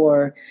sugars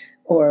or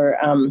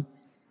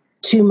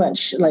too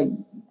much like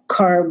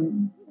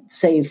carb,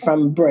 say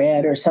from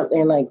bread or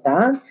something like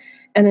that.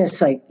 And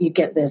it's like you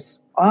get this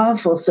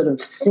awful sort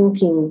of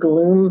sinking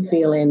gloom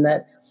feeling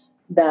that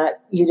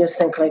you just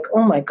think like,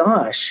 oh my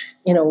gosh,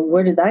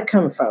 where did that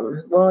come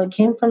from? Well, it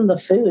came from the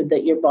food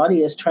that your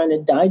body is trying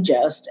to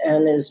digest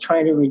and is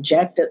trying to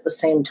reject at the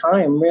same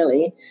time,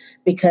 really,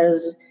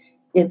 because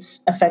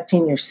it's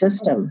affecting your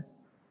system.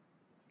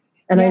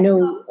 And I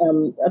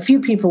know a few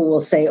people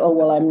will say, oh,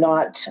 well, I'm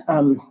not,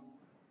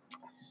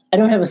 I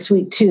don't have a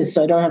sweet tooth,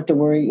 so I don't have to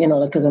worry,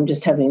 because I'm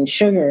just having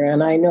sugar.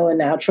 And I know a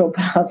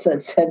naturopath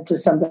that said to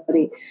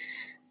somebody,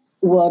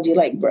 well, do you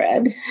like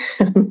bread?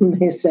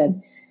 They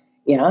said,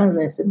 yeah. And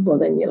I said, well,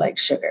 then you like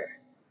sugar,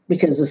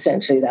 because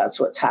essentially that's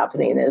what's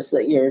happening, is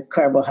that your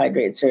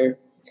carbohydrates are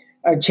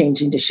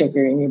changing to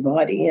sugar in your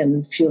body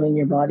and fueling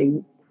your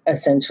body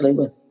essentially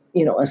with,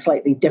 a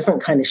slightly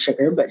different kind of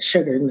sugar, but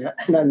sugar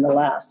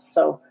nonetheless.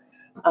 So,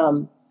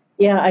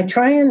 I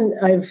try, and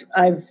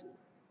I've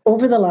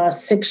over the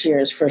last 6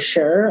 years, for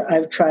sure,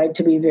 I've tried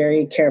to be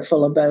very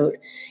careful about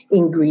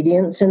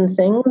ingredients and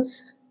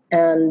things.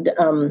 And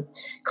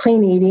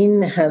clean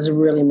eating has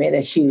really made a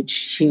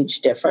huge,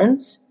 huge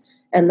difference.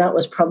 And that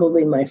was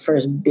probably my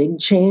first big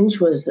change,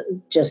 was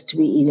just to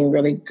be eating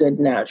really good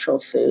natural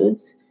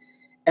foods.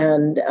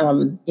 And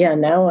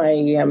now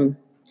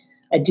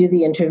I do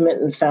the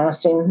intermittent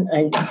fasting.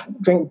 I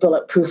drink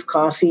bulletproof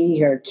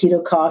coffee or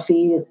keto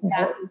coffee.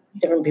 Yeah.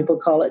 Different people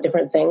call it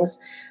different things.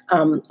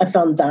 I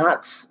found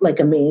that's like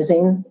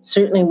amazing.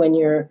 Certainly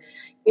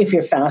if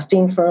you're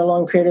fasting for a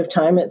long period of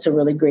time, it's a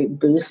really great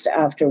boost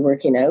after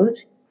working out.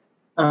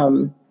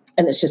 And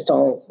it's just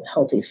all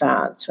healthy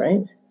fats,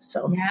 right?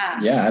 So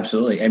yeah,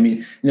 absolutely. I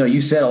mean,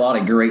 you said a lot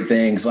of great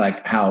things,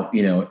 like how,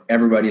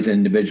 everybody's an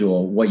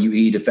individual. What you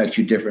eat affects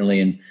you differently.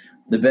 And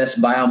the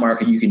best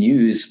biomarker you can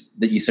use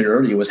that you said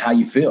earlier was how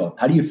you feel.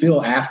 How do you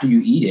feel after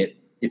you eat it?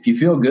 If you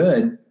feel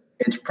good,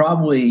 it's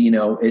probably,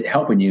 it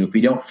helping you. If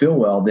you don't feel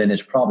well, then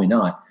it's probably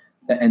not.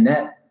 And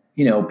that,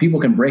 people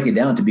can break it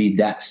down to be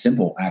that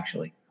simple,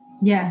 actually.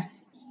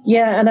 Yes.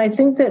 Yeah. And I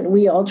think that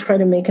we all try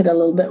to make it a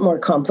little bit more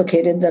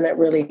complicated than it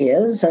really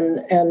is.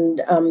 And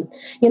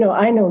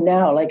I know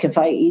now, like if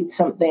I eat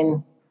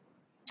something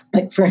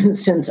like, for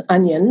instance,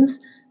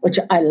 onions, which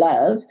I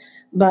love,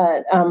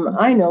 but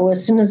I know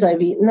as soon as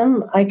I've eaten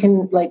them, I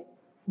can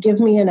give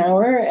me an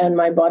hour and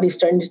my body's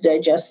starting to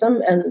digest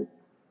them and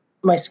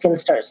my skin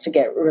starts to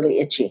get really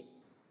itchy.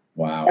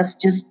 Wow. That's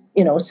just,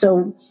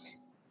 so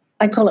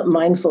I call it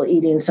mindful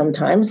eating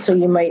sometimes. So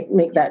you might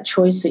make that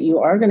choice that you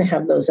are going to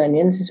have those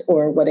onions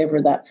or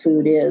whatever that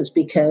food is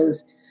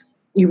because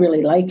you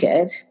really like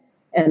it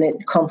and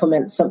it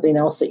complements something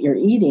else that you're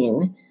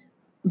eating.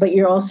 But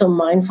you're also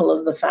mindful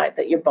of the fact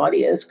that your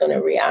body is going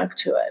to react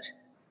to it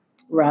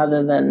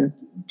rather than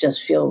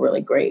just feel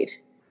really great.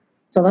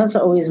 So that's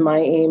always my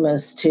aim,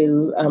 is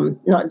to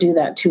not do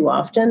that too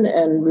often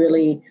and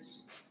really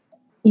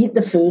eat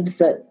the foods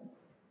that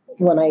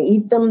when I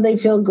eat them, they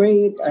feel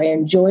great. I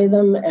enjoy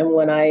them. And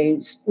when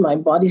my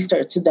body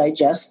starts to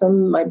digest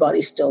them, my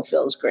body still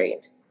feels great.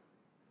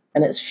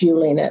 And it's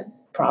fueling it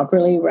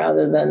properly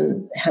rather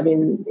than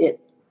having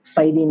it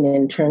fighting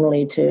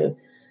internally to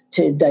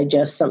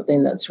digest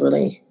something that's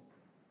really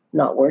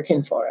not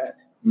working for it.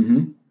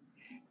 Mm-hmm.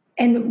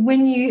 And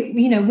when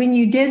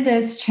you did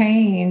this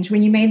change,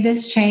 when you made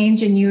this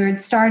change and you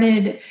had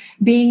started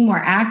being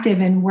more active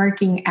and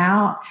working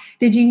out,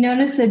 did you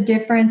notice a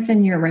difference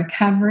in your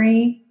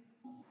recovery?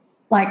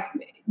 Like,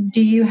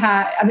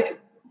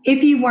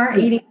 if you weren't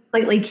eating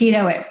completely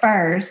keto at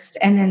first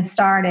and then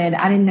started,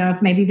 I didn't know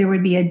if maybe there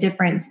would be a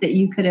difference that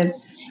you could have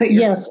put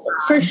your Yes,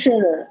 for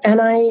sure. And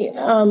I,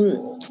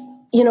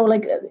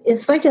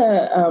 it's like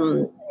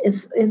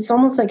it's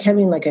almost like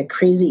having like a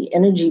crazy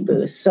energy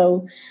boost.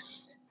 So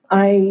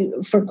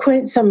for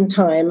quite some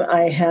time,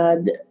 I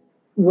had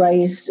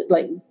rice,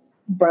 like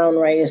brown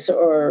rice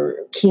or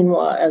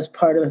quinoa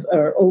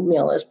or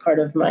oatmeal as part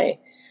of my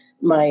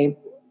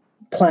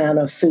plan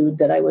of food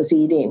that I was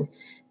eating.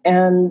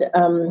 And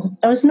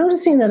I was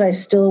noticing that I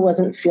still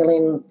wasn't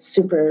feeling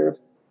super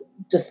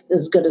just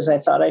as good as I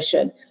thought I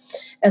should.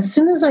 As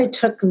soon as I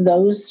took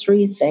those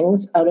three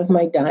things out of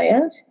my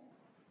diet,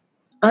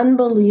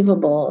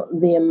 unbelievable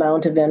the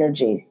amount of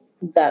energy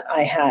that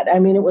I had. I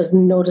mean, it was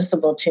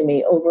noticeable to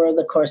me over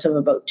the course of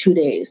about 2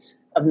 days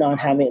of not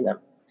having them.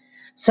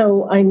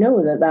 So I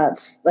know that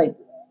that's like,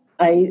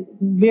 I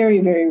very,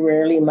 very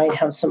rarely might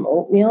have some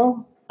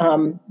oatmeal.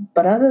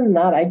 But other than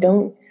that, I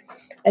don't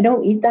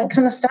eat that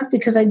kind of stuff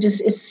because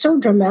it's so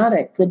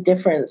dramatic, the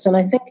difference. And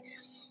I think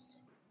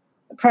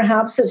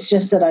perhaps it's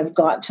just that I've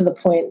got to the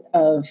point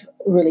of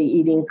really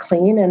eating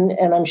clean.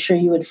 And I'm sure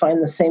you would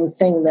find the same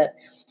thing, that,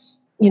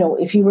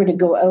 if you were to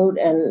go out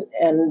and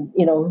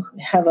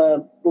have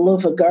a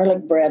loaf of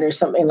garlic bread or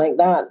something like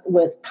that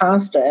with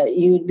pasta,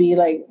 you'd be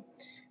like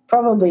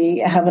probably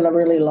having a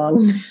really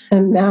long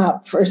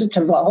nap, first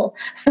of all.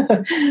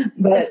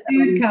 But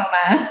food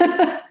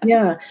coma.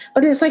 yeah,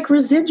 but it's like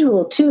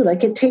residual too.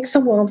 Like it takes a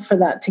while for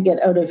that to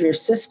get out of your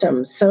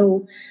system.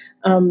 So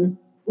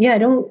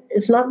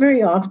it's not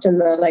very often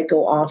that I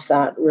go off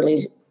that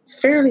really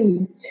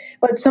fairly,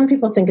 what some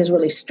people think is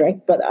really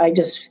strict, but I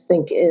just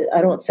think I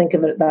don't think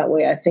of it that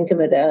way. I think of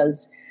it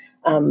as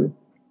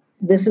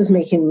this is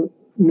making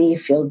me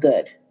feel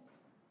good,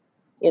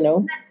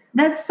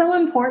 That's so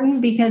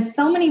important, because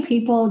so many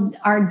people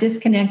are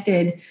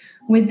disconnected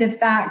with the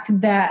fact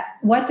that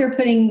what they're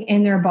putting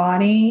in their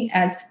body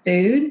as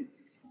food,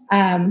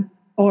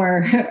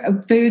 or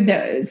food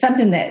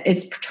something that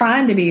is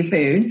trying to be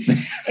food,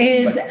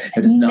 is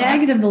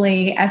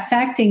negatively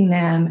affecting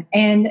them,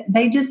 and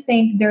they just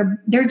think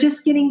they're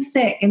just getting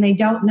sick, and they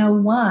don't know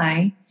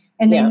why,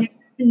 and they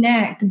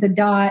connect the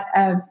dot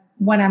of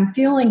what I'm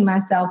fueling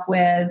myself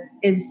with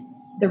is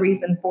the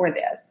reason for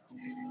this.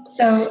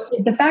 So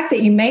the fact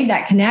that you made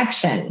that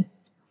connection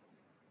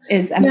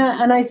is amazing.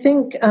 Yeah, and I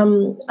think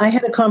I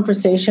had a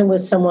conversation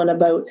with someone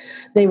about,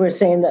 they were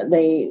saying that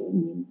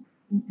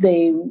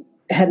they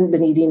hadn't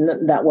been eating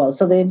that well.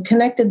 So they had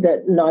connected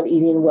that not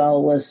eating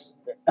well was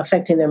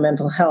affecting their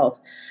mental health.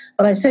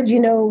 But I said,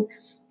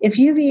 if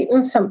you've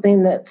eaten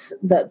something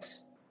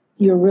that's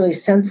you're really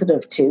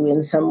sensitive to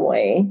in some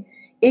way,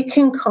 it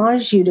can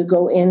cause you to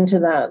go into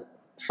that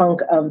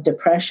funk of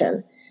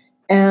depression.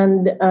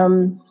 And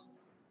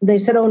they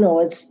said, oh no,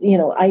 it's,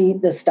 I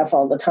eat this stuff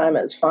all the time,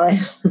 it's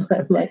fine.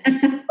 I'm like,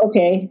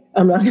 okay,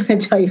 I'm not going to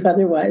tell you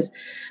otherwise.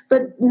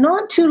 But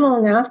not too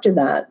long after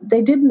that,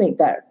 they did make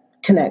that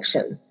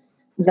connection,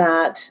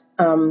 that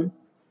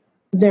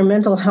their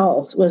mental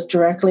health was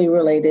directly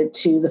related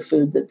to the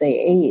food that they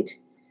ate.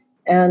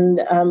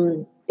 And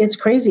it's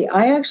crazy.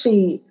 I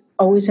actually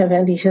always have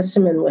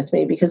antihistamine with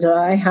me, because if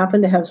I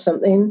happen to have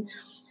something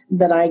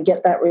that I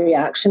get that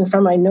reaction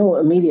from, I know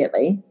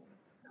immediately.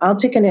 I'll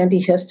take an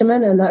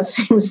antihistamine, and that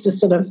seems to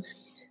sort of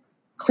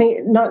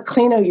not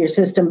clean out your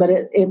system, but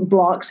it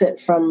blocks it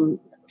from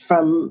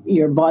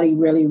your body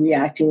really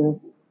reacting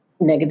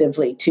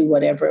negatively to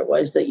whatever it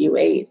was that you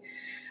ate.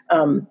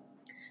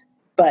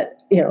 But,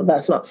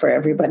 that's not for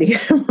everybody.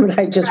 But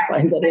I just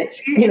find that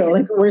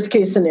like worst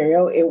case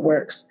scenario, it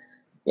works.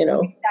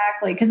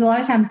 Exactly, because a lot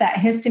of times that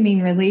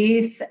histamine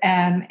release,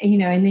 and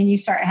then you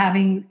start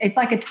having, it's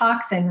like a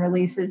toxin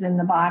releases in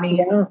the body,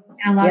 and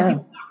a lot of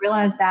people don't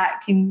realize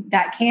that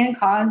can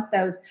cause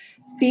those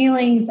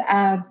feelings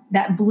of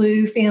that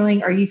blue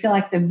feeling, or you feel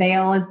like the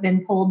veil has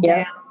been pulled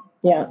down.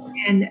 Yeah,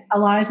 and a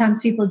lot of times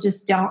people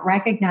just don't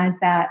recognize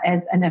that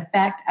as an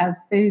effect of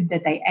food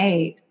that they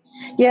ate.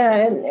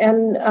 Yeah,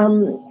 and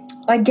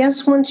I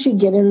guess once you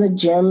get in the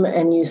gym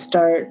and you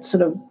start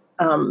sort of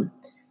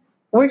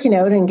working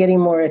out and getting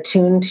more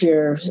attuned to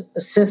your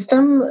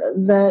system,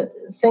 that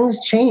things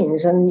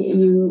change, and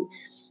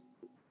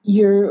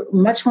you're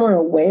much more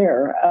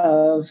aware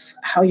of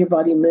how your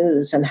body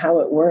moves and how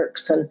it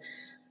works. And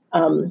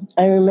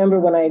I remember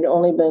when I'd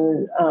only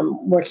been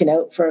working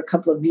out for a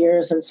couple of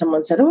years, and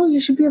someone said, oh, you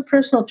should be a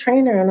personal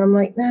trainer. And I'm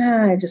like,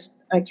 nah,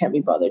 I can't be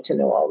bothered to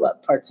know all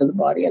that parts of the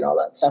body and all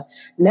that stuff.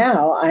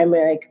 Now I'm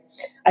like,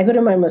 I go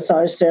to my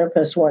massage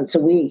therapist once a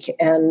week,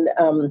 and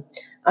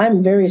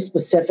I'm very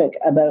specific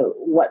about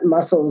what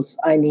muscles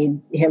I need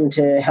him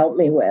to help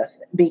me with,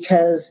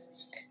 because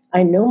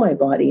I know my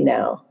body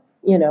now,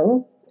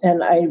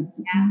 and I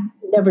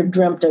never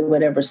dreamt I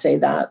would ever say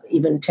that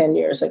even 10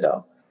 years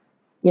ago.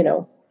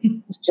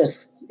 It's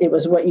just, it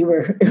was what you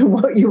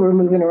were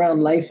moving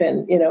around life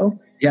in,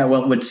 Yeah.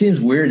 Well, what seems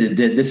weird is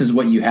that this is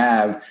what you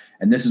have,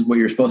 and this is what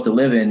you're supposed to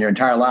live in your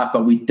entire life,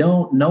 but we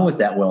don't know it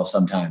that well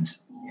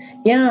sometimes.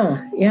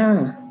 Yeah.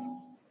 Yeah.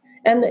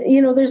 And,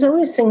 there's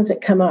always things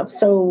that come up.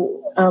 So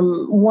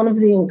one of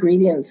the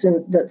ingredients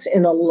that's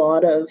in a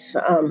lot of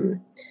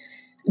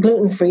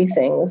gluten-free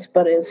things,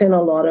 but it's in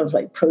a lot of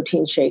like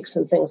protein shakes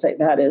and things like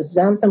that, is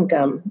xanthan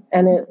gum.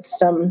 And it's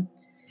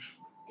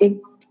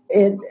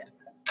it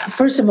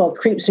first of all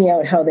creeps me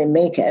out how they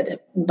make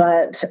it,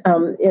 but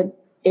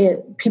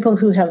people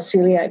who have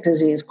celiac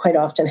disease quite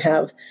often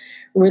have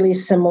really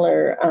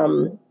similar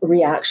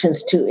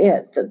reactions to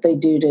it that they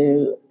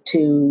do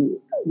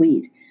to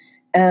wheat.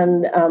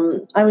 And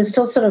I was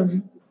still sort of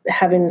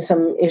having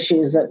some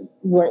issues that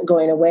weren't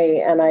going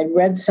away, and I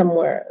read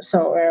somewhere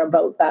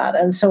about that,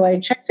 and so I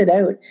checked it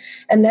out.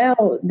 And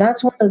now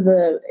that's one of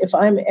the, if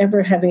I'm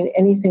ever having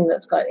anything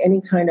that's got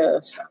any kind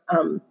of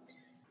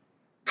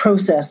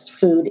processed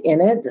food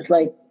in it,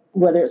 like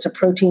whether it's a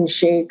protein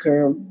shake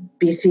or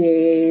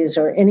BCAAs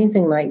or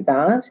anything like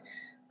that.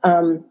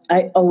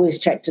 I always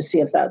check to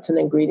see if that's an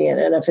ingredient.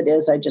 And if it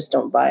is, I just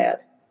don't buy it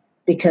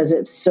because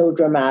it's so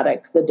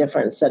dramatic, the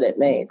difference that it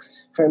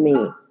makes for me.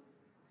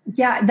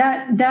 Yeah,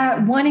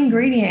 that one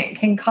ingredient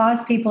can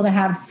cause people to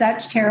have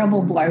such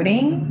terrible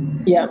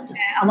bloating. Yeah.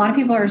 A lot of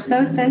people are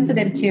so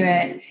sensitive to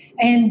it,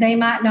 and they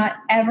might not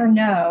ever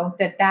know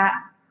that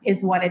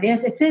is what it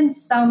is. It's in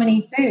so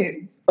many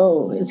foods.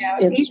 Oh, it's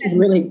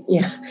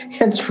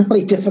it's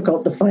really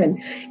difficult to find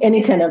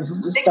any kind of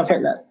stuff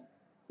like that.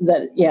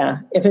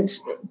 If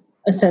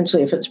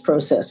it's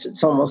processed,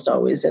 it's almost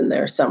always in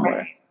there somewhere.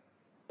 Right.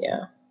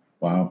 Yeah.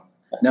 Wow.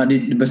 Now,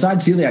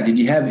 besides celiac, did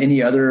you have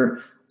any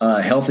other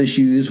health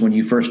issues when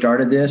you first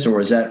started this, or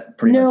is that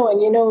pretty much?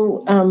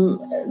 No,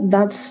 and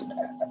that's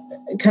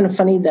kind of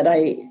funny that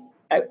I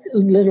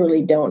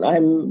literally don't.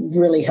 I'm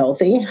really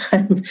healthy.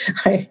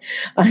 I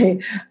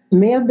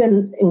may have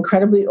been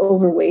incredibly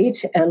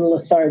overweight and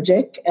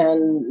lethargic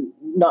and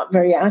not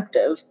very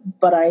active,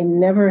 but I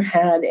never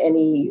had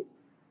any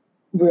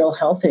real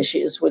health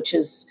issues, which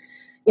is,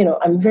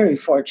 I'm very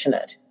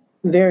fortunate.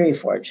 Very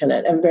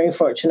fortunate. I'm very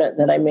fortunate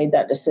that I made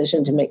that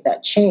decision to make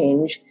that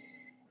change.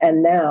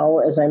 And now,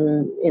 as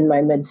I'm in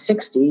my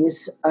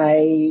mid-60s,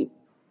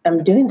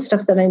 I'm doing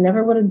stuff that I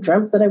never would have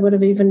dreamt that I would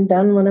have even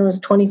done when I was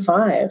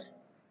 25.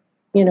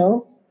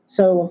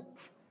 So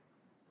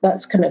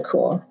that's kind of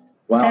cool.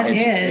 Wow,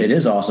 it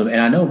is awesome. And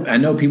I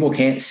know people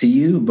can't see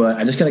you, but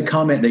I just got to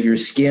comment that your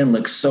skin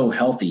looks so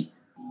healthy.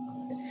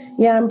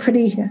 Yeah,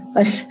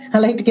 I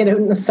like to get out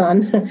in the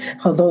sun,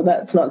 although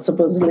that's not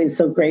supposedly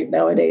so great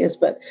nowadays.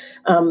 But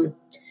I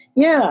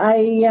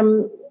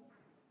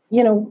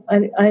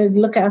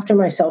look after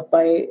myself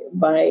by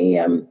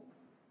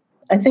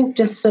I think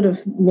just sort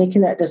of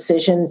making that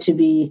decision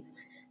to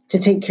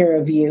take care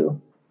of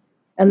you.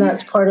 And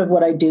that's part of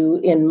what I do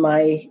in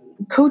my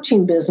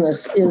coaching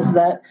business, is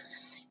that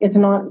it's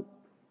not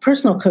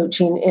personal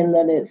coaching in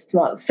that it's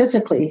not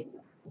physically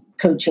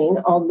coaching,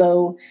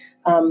 although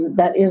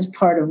that is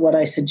part of what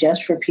I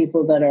suggest for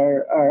people that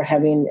are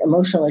having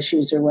emotional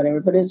issues or whatever.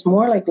 But it's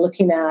more like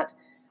looking at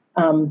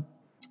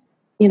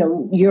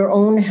your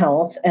own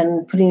health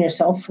and putting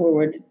yourself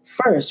forward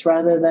first,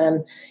 rather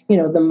than,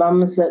 the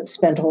moms that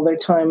spent all their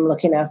time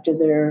looking after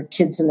their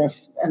kids and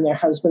their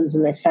husbands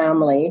and their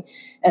family,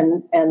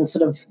 and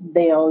sort of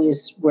they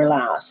always were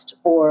last,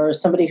 or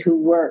somebody who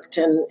worked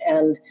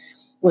and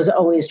was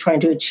always trying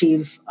to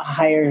achieve a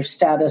higher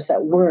status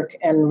at work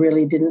and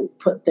really didn't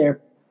put their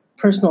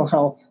personal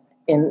health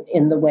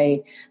in the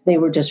way. They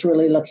were just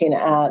really looking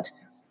at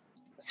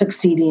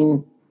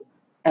succeeding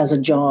as a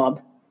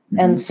job.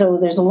 And so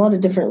there's a lot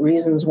of different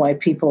reasons why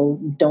people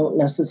don't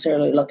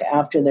necessarily look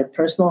after their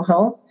personal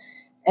health,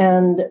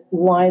 and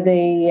why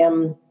they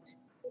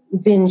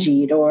binge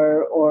eat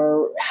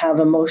or have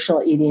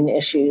emotional eating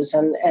issues,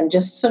 and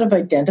just sort of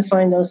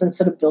identifying those and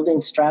sort of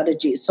building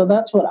strategies. So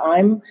that's what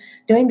I'm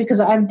doing,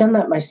 because I've done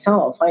that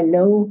myself. I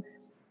know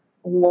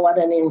what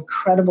an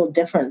incredible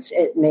difference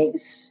it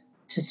makes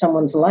to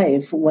someone's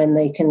life when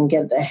they can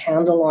get a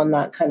handle on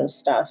that kind of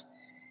stuff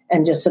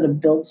and just sort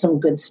of build some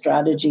good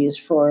strategies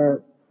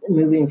for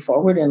moving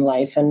forward in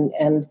life. And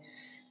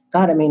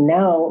God, I mean,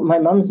 now my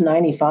mom's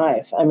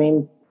 95. I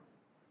mean,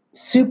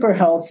 super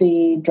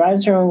healthy,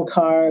 drives her own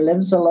car,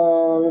 lives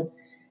alone,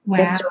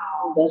 gets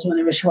around, does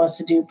whatever she wants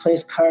to do,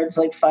 plays cards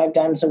like 5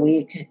 times a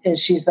week. And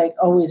she's like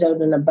always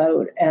out and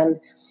about. And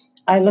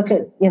I look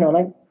at,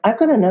 like, I've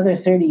got another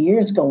 30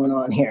 years going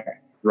on here.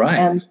 Right.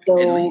 And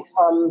so,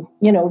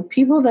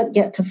 people that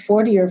get to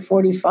 40 or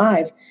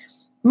 45,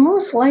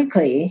 most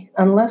likely,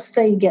 unless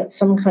they get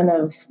some kind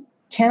of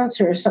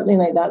cancer or something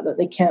like that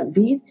they can't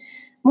beat,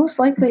 most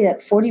likely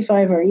at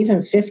 45 or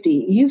even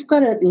 50, you've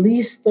got at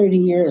least 30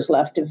 years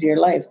left of your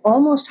life,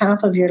 almost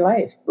half of your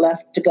life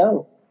left to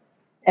go.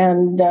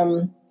 And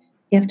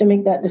you have to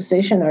make that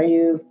decision. Are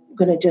you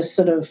going to just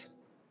sort of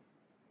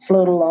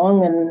float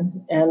along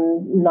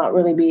and not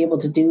really be able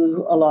to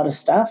do a lot of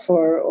stuff,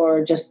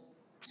 or just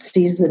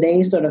seize the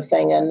day sort of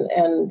thing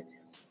and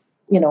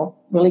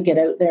really get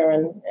out there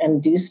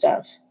and do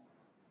stuff?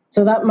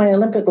 So that my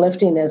Olympic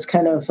lifting is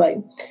kind of like,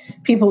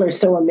 people are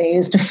so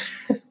amazed.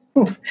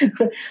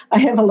 I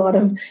have a lot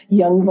of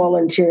young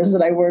volunteers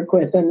that I work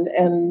with,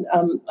 and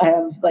I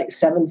have like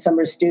 7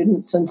 summer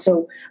students. And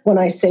so when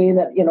I say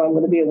that, I'm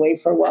going to be away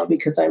for a while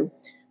because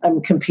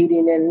I'm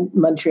competing in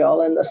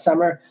Montreal in the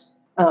summer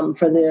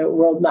for the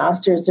World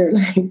Masters, they're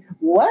like,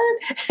 what?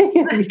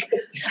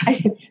 Because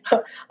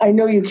I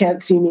know you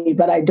can't see me,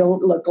 but I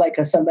don't look like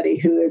somebody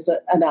who is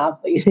an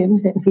athlete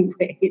in any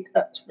way,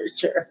 that's for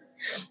sure.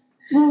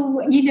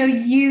 Well,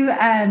 you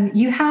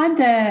had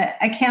the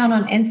account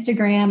on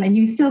Instagram, and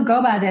you still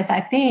go by this, I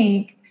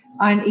think,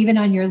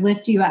 on your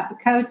Lift You Up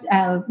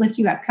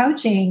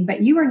coaching,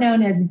 but you were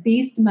known as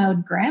Beast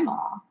Mode Grandma.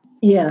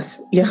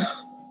 Yes, yeah.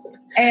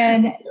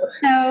 And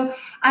so,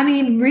 I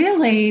mean,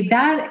 really,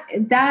 that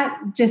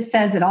just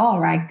says it all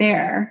right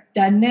there,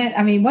 doesn't it?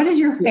 I mean, what does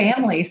your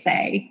family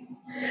say?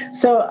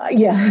 So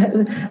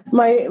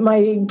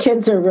my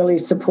kids are really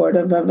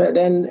supportive of it,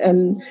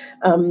 and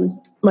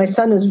my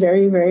son is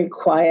very, very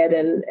quiet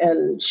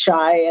and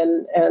shy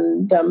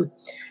and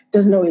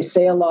doesn't always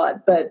say a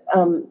lot, but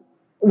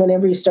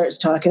whenever he starts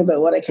talking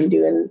about what I can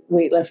do in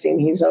weightlifting,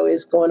 he's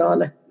always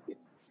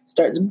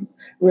starts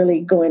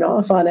really going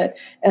off on it.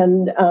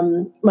 And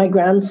my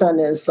grandson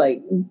is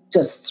like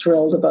just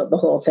thrilled about the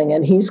whole thing,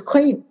 and he's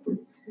quite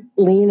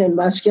lean and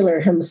muscular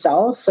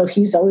himself, so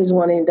he's always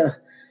wanting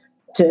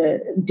to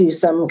do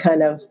some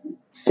kind of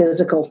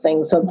physical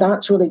thing. So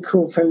that's really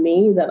cool for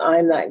me, that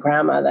I'm that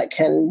grandma that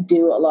can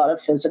do a lot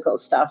of physical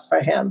stuff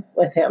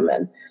with him.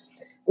 And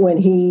when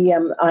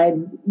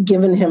I'd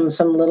given him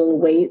some little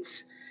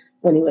weights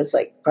when he was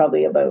like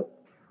probably about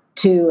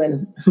 2,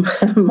 and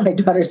my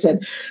daughter said,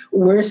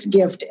 "Worst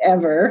gift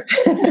ever."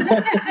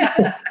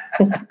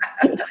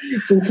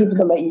 You can keep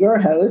them at your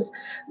house.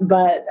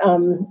 But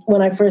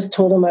when I first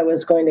told him I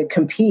was going to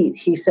compete,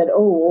 he said,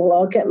 "Oh, well,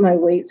 I'll get my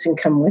weights and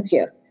come with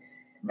you."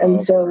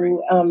 And so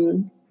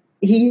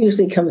he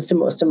usually comes to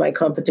most of my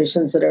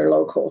competitions that are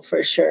local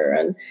for sure.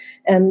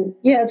 And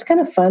yeah, it's kind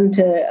of fun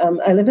to,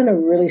 I live in a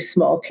really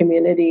small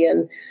community,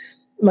 and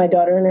my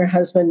daughter and her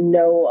husband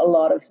know a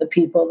lot of the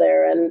people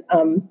there, and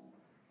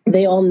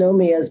they all know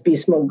me as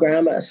Beast Mode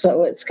Grandma.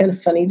 So it's kind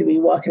of funny to be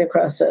walking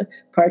across a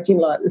parking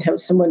lot and have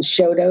someone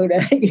shout out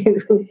at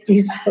you,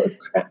 Beast Mode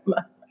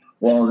Grandma.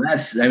 Well,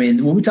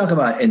 when we talk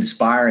about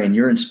inspiring,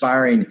 you're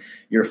inspiring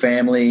your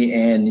family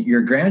and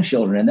your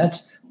grandchildren, and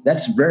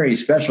that's very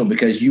special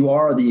because you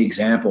are the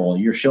example.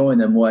 You're showing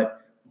them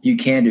what you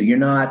can do. You're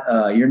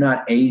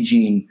not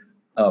aging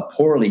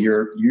poorly.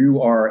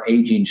 You are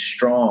aging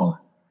strong,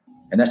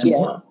 and that's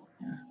important.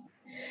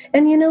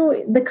 And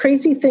the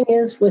crazy thing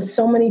is with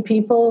so many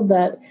people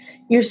that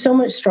you're so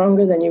much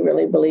stronger than you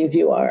really believe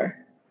you are.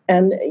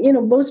 And,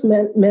 both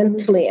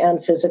mentally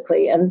and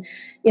physically. And,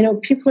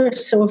 people are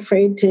so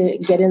afraid to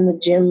get in the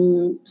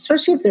gym,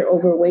 especially if they're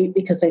overweight,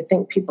 because they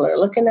think people are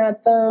looking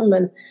at them.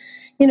 And,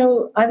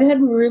 I've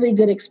had really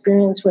good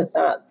experience with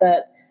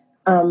that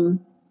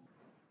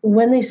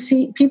when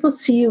people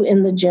see you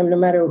in the gym, no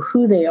matter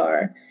who they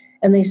are,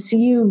 and they see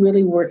you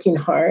really working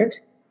hard,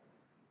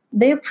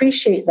 they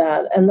appreciate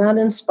that, and that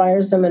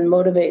inspires them and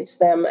motivates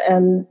them.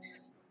 And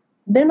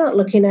they're not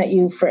looking at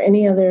you for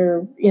any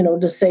other,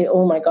 to say,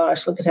 "Oh my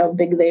gosh, look at how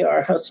big they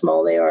are, how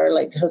small they are,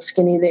 like how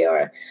skinny they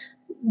are."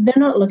 They're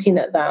not looking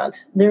at that.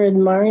 They're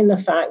admiring the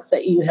fact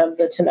that you have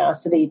the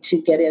tenacity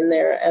to get in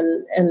there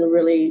and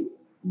really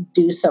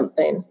do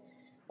something.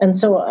 And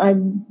so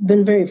I've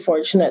been very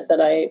fortunate that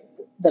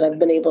I've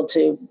been able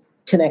to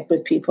connect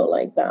with people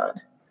like that.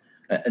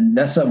 And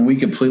that's something we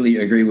completely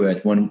agree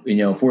with. When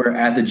if we're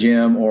at the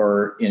gym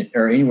or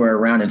anywhere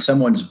around, and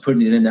someone's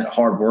putting in that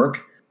hard work,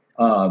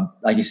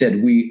 like you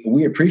said,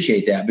 we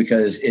appreciate that,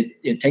 because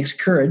it takes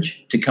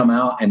courage to come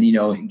out and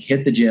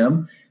hit the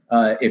gym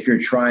if you're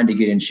trying to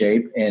get in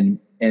shape. And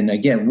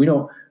again, we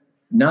don't,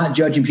 not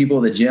judging people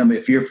at the gym.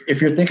 If you're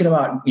thinking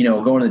about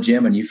going to the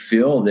gym and you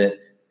feel that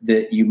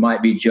you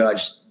might be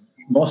judged,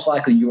 most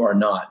likely you are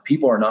not.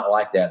 People are not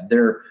like that.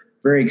 They're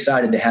very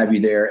excited to have you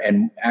there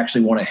and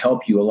actually want to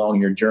help you along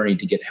your journey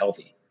to get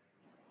healthy.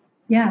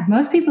 Yeah,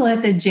 most people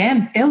at the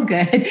gym feel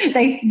good.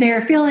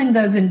 They're feeling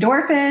those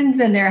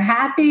endorphins and they're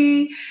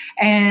happy,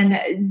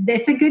 and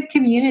it's a good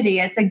community.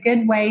 It's a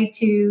good way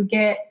to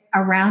get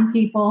around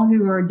people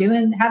who are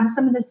have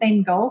some of the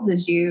same goals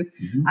as you,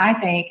 I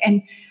think.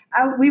 And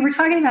we were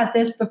talking about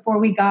this before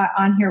we got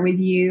on here with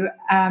you.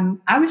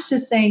 I was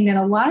just saying that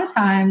a lot of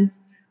times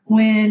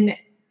when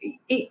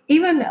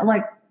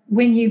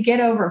you get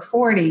over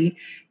 40,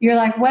 you're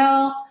like,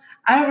 well,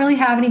 I don't really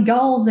have any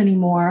goals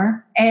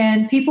anymore.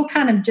 And people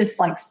kind of just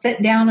like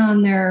sit down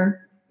on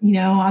their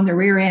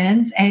rear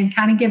ends and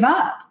kind of give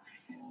up.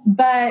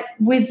 But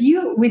with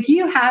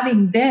you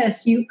having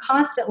this, you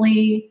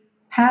constantly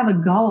have a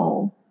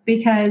goal,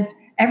 because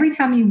every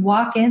time you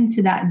walk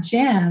into that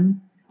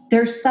gym,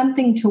 there's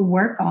something to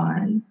work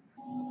on.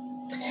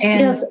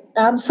 And yes,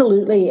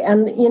 absolutely.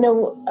 And,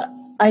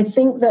 I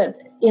think that,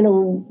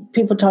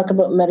 people talk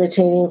about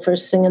meditating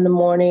first thing in the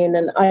morning,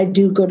 and I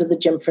do go to the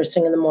gym first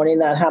thing in the morning.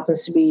 That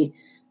happens to be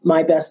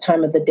my best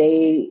time of the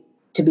day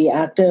to be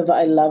active.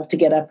 I love to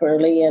get up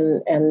early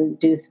and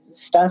do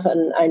stuff.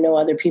 And I know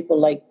other people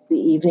like the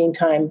evening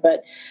time,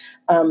 but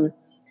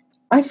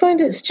I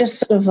find it's just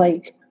sort of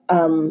like,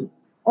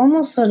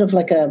 almost sort of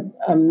like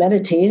a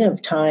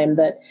meditative time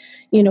that,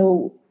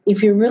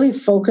 if you're really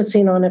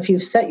focusing on, if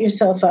you've set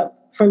yourself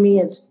up, for me,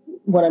 it's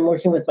when I'm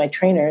working with my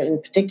trainer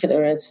in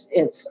particular,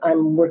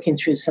 I'm working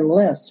through some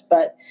lists.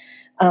 But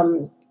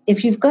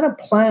if you've got a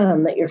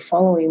plan that you're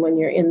following when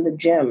you're in the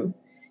gym,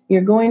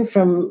 you're going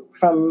from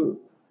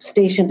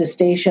station to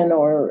station,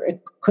 or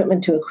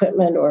equipment to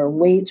equipment, or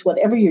weights,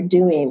 whatever you're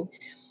doing,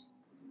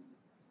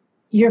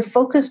 you're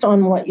focused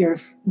on what you're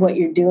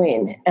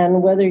doing.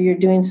 And whether you're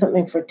doing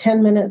something for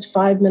 10 minutes,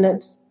 5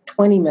 minutes,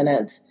 20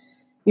 minutes,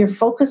 you're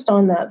focused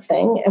on that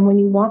thing. And when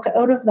you walk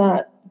out of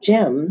that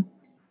gym,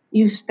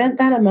 you've spent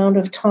that amount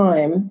of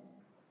time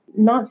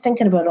not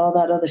thinking about all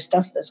that other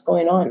stuff that's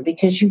going on,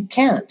 because you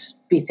can't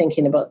be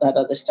thinking about that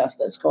other stuff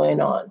that's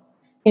going on.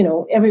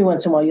 Every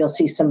once in a while you'll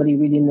see somebody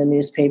reading the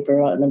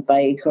newspaper on a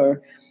bike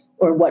or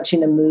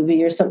watching a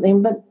movie or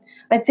something. But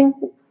I think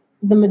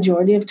the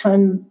majority of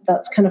time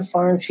that's kind of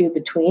far and few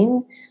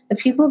between. The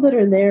people that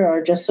are there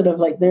are just sort of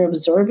like, they're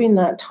absorbing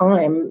that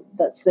time.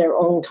 That's their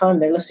own time.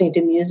 They're listening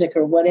to music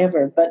or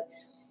whatever, but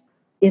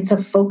it's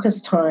a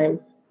focused time,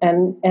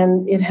 and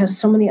it has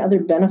so many other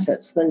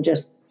benefits than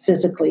just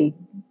physically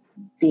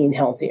being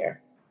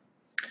healthier.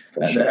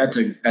 Sure.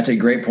 That's a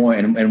great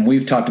point. And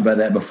we've talked about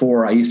that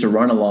before. I used to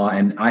run a lot,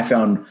 and I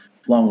found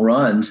long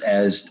runs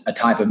as a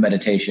type of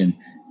meditation.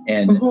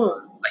 And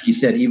like you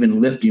said,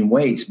 even lifting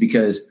weights,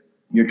 because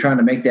you're trying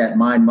to make that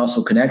mind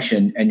muscle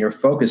connection, and you're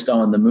focused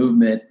on the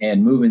movement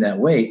and moving that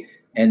weight,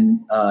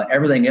 and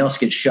everything else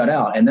gets shut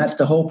out. And that's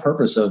the whole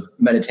purpose of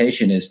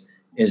meditation is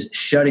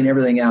shutting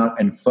everything out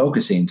and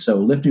focusing. So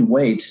lifting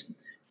weights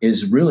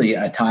is really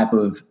a type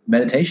of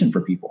meditation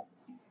for people.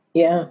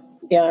 Yeah,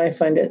 I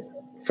find it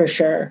for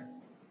sure.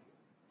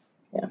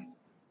 Yeah.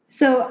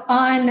 So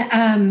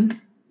on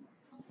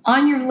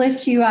your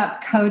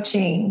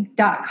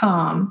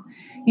liftyouupcoaching.com,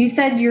 you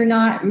said you're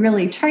not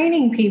really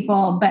training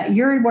people, but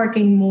you're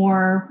working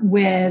more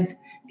with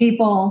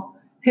people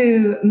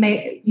who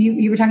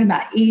you were talking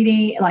about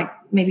eating, like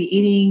maybe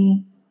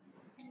eating,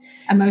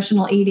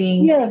 emotional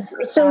eating. Yes.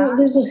 So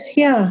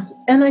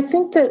and I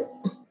think that,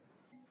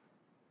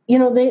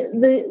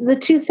 the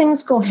two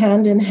things go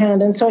hand in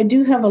hand. And so I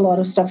do have a lot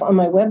of stuff on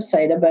my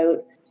website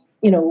about,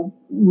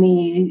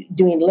 me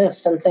doing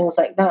lifts and things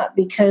like that,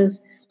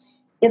 because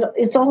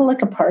it's all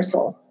like a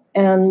parcel.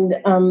 And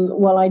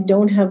while I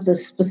don't have the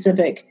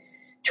specific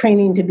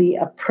training to be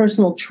a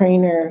personal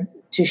trainer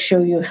to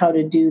show you how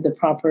to do the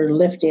proper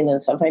lifting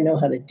and stuff, I know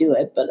how to do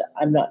it, but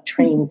I'm not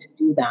trained to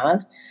do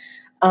that.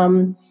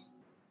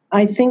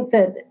 I think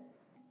that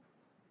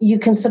you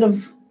can sort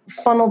of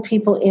funnel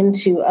people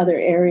into other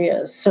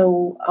areas.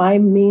 So I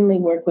mainly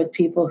work with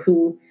people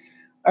who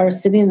are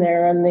sitting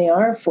there and they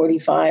are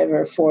 45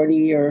 or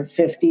 40 or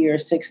 50 or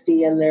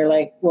 60, and they're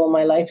like, well,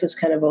 my life is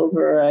kind of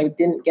over. I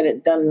didn't get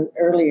it done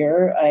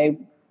earlier. I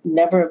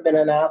never have been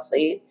an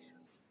athlete.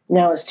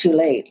 Now it's too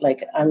late.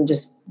 Like,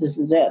 this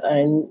is it.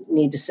 I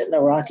need to sit in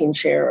a rocking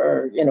chair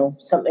or,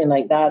 something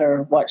like that,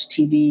 or watch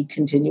TV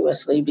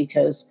continuously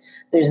because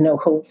there's no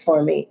hope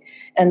for me.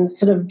 And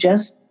sort of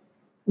just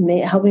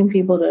helping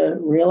people to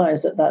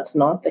realize that that's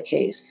not the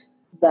case,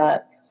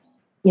 that,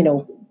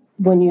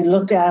 when you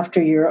look after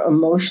your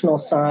emotional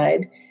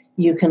side,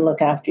 you can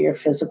look after your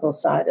physical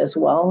side as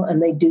well.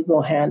 And they do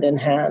go hand in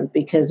hand,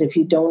 because if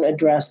you don't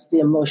address the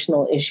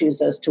emotional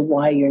issues as to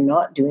why you're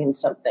not doing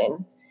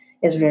something,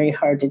 it's very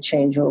hard to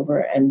change over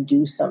and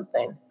do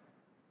something.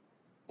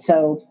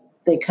 So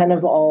they kind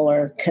of all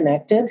are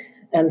connected.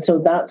 And so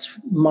that's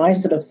my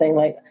sort of thing.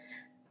 Like,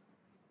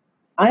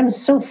 I'm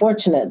so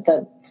fortunate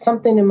that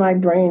something in my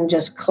brain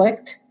just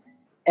clicked,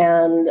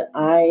 and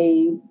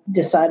I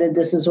decided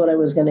this is what I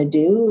was going to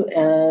do.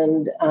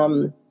 And,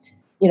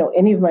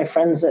 any of my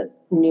friends that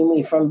knew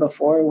me from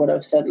before would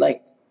have said,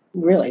 like,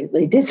 really?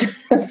 They did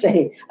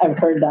say, I've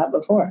heard that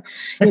before.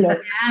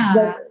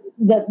 Yeah.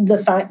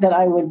 The fact that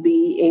I would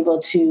be able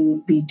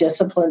to be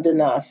disciplined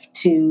enough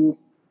to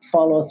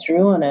follow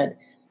through on it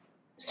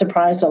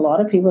surprised a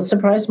lot of people,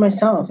 surprised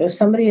myself. If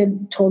somebody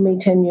had told me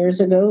 10 years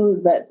ago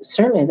that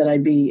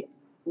I'd be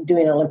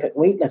doing Olympic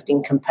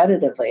weightlifting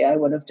competitively, I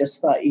would have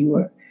just thought you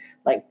were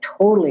like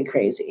totally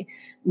crazy.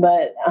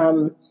 But,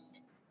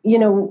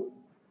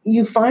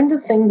 you find the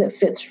thing that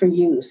fits for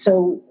you.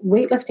 So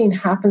weightlifting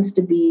happens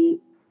to be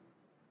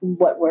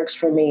what works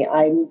for me.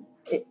 I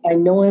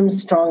know I'm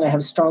strong. I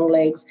have strong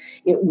legs.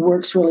 It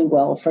works really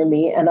well for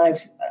me. And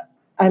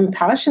I'm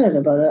passionate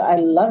about it. I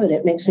love it.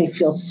 It makes me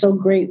feel so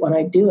great when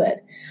I do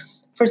it.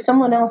 For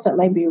someone else, that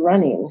might be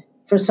running.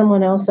 For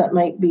someone else, that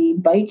might be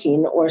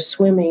biking or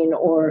swimming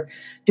or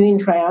doing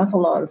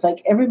triathlons.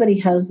 Like, everybody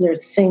has their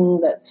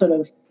thing that sort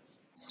of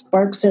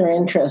sparks their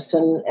interest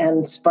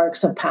and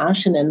sparks a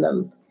passion in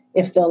them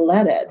if they'll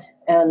let it.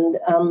 And,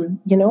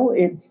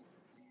 it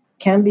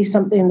can be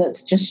something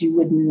that's just you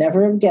would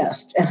never have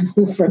guessed.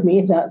 And for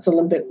me, that's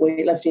Olympic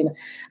weightlifting.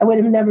 I would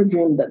have never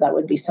dreamed that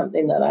would be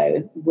something that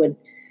I would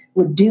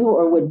do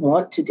or would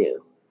want to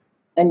do.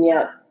 And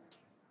yet,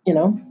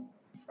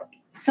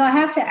 So I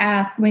have to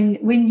ask,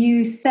 when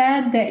you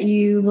said that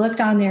you looked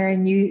on there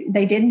and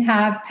they didn't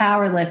have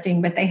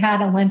powerlifting, but they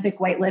had Olympic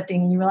weightlifting,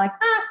 and you were like,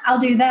 I'll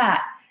do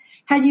that.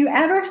 Had you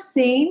ever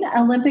seen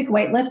Olympic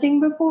weightlifting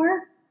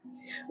before?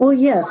 Well,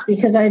 yes,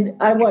 because I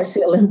watched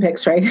the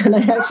Olympics, right? And I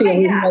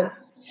actually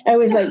I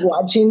was like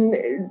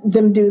watching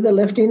them do the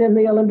lifting in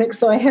the Olympics,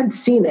 so I had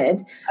seen it.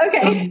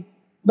 Okay.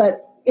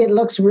 But it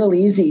looks real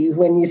easy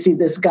when you see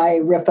this guy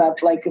rip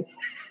up like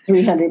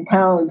 300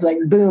 pounds, like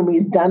boom,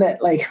 he's done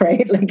it, like,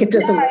 right? Like, it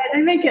doesn't. Yeah,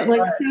 they make it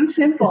look so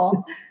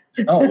simple.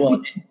 Oh,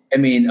 well, I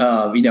mean,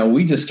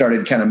 we just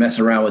started kind of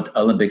messing around with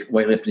Olympic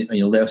weightlifting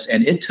lifts,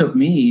 and it took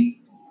me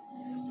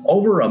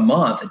over a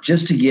month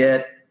just to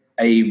get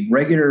a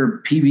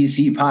regular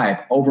PVC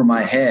pipe over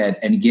my head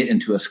and get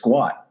into a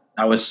squat.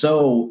 I was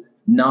so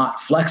not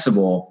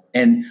flexible.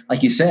 And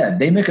like you said,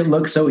 they make it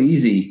look so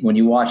easy when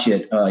you watch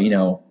it,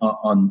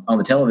 on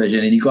the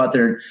television, and you go out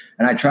there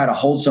and I try to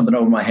hold something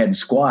over my head and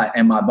squat,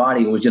 and my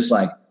body was just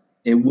like,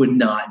 it would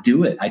not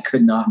do it. I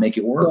could not make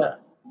it work.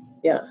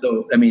 Yeah.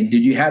 So, I mean,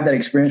 did you have that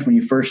experience when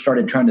you first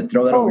started trying to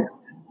throw that over?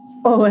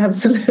 Oh,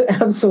 absolutely.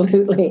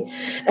 Absolutely.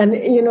 And,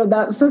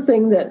 that's the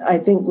thing that I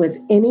think with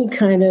any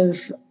kind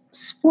of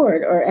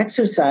sport or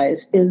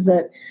exercise is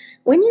that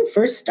when you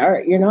first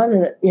start, you're not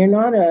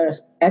an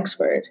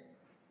expert.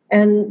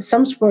 And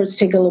some sports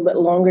take a little bit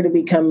longer to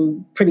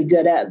become pretty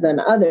good at than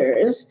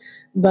others.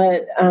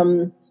 But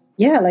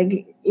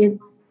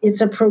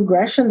it's a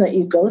progression that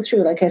you go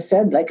through. Like I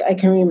said, like I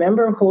can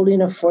remember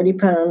holding a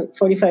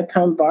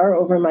 45-pound bar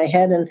over my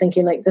head and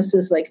thinking like, this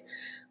is like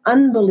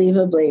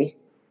unbelievably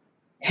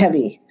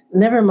heavy.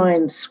 Never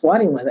mind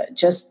squatting with it.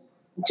 Just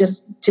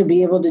to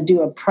be able to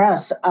do a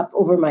press up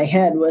over my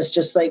head was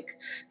just like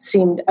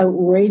seemed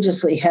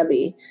outrageously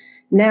heavy.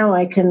 Now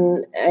I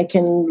can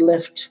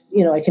lift,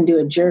 I can do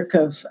a jerk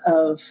of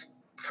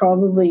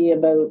probably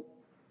about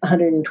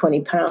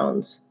 120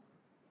 pounds.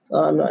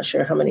 Well, I'm not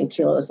sure how many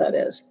kilos that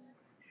is.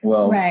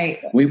 Well, right.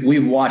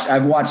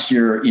 I've watched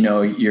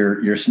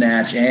your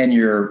snatch and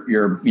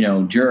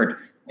your jerk,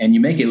 and you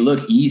make it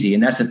look easy.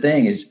 And that's the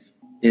thing is,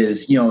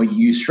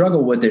 you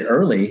struggle with it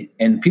early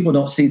and people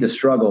don't see the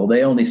struggle.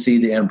 They only see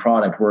the end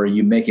product where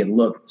you make it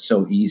look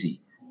so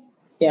easy.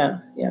 Yeah.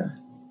 Yeah.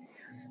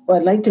 Well,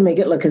 I'd like to make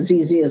it look as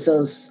easy as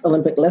those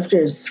Olympic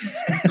lifters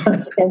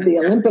and the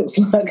Olympics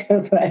look,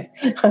 but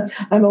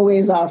I'm a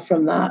ways off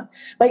from that.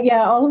 But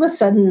yeah, all of a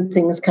sudden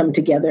things come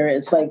together.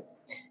 It's like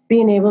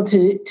being able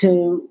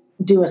to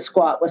do a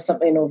squat with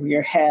something over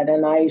your head.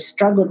 And I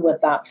struggled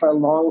with that for a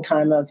long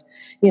time of,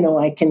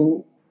 I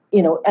can,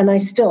 and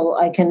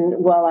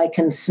I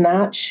can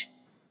snatch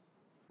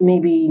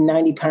maybe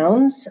 90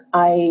 pounds,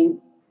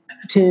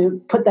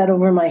 to put that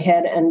over my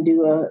head and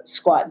do a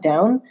squat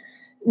down,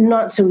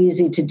 not so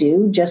easy to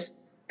do just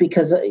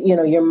because,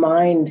 your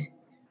mind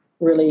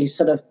really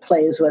sort of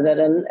plays with it.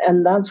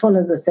 And that's one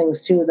of the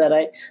things too,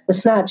 the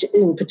snatch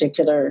in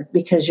particular,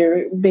 because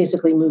you're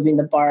basically moving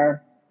the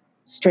bar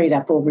straight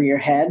up over your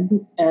head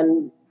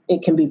and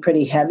it can be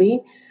pretty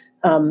heavy,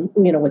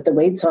 with the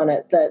weights on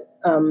it that,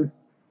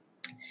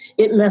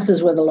 it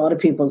messes with a lot of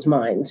people's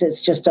minds.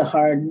 It's just it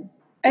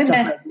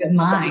messes with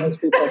mine.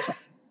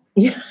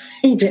 Yeah.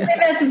 It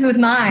messes with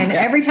mine.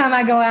 Every time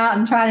I go out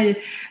and try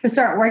to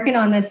start working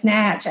on the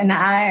snatch, and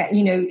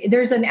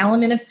there's an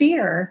element of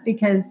fear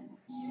because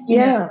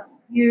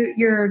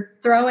you're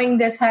throwing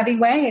this heavy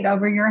weight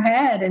over your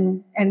head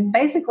and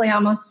basically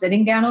almost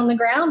sitting down on the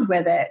ground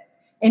with it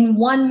in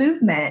one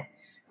movement.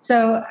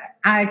 So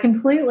I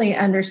completely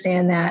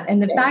understand that.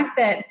 And the fact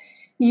that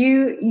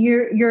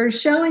you're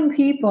showing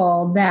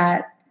people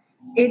that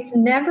it's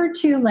never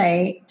too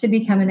late to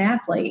become an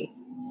athlete.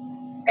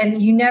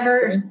 And you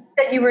said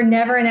you were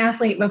never an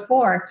athlete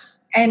before.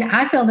 And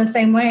I feel the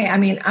same way. I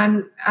mean,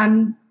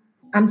 I'm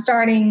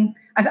starting,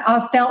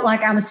 I felt like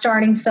I was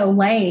starting so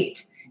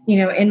late,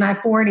 in my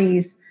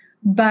 40s,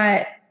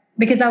 but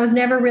because I was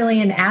never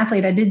really an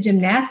athlete. I did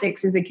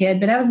gymnastics as a kid,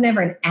 but I was never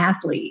an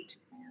athlete.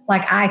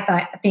 Like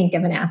I think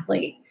of an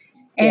athlete.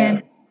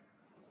 And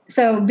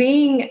so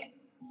being,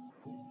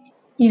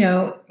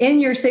 in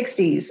your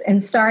 60s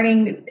and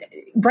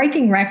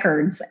breaking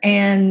records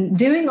and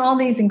doing all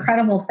these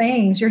incredible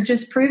things, you're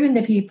just proving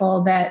to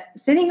people that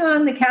sitting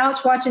on the couch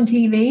watching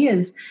TV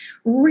is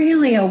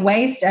really a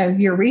waste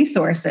of your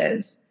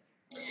resources.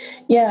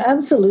 Yeah,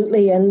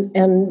 absolutely.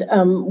 And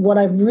what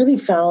I've really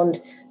found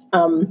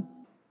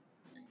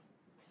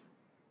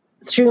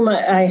through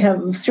my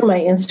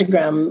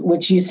Instagram,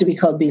 which used to be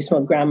called Beast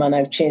Mode Grandma, and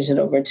I've changed it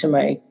over to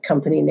my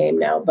company name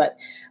now, but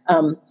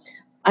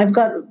I've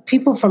got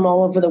people from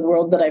all over the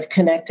world that I've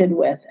connected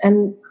with.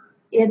 And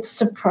it's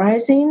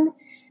surprising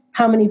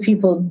how many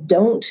people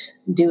don't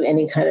do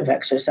any kind of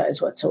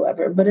exercise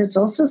whatsoever. But it's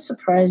also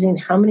surprising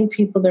how many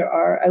people there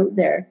are out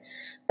there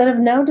that have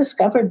now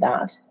discovered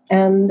that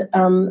and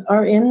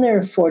are in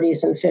their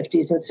 40s and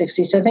 50s and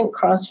 60s. I think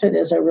CrossFit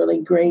is a really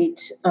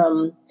great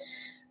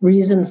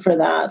reason for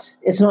that.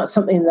 It's not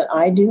something that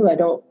I do. I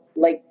don't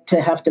like to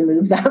have to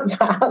move that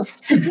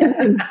fast.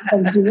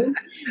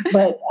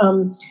 But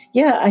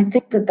I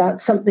think that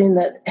that's something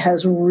that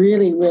has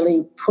really,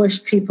 really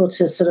pushed people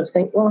to sort of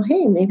think, well,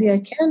 hey, maybe I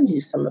can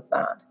do some of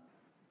that.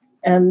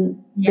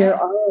 And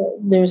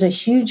there's a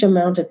huge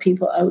amount of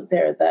people out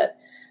there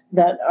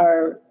that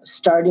are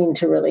starting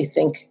to really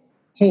think,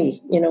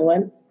 hey, you know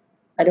what?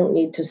 I don't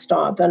need to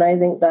stop. And I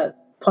think that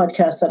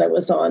podcast that I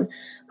was on,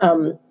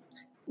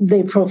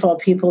 they profile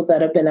people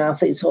that have been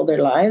athletes all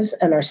their lives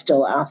and are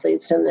still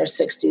athletes in their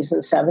 60s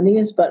and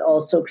 70s, but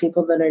also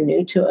people that are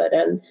new to it.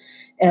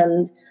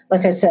 And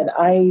like I said,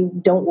 I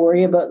don't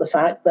worry about the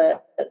fact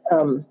that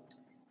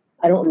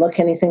I don't look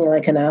anything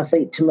like an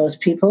athlete to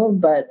most people,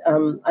 but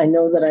I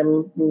know that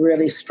I'm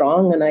really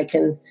strong and I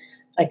can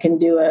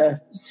do a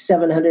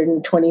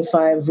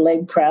 725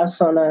 leg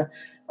press on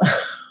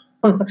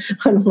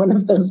on one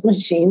of those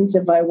machines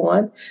if I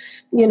want.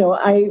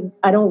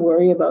 I don't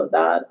worry about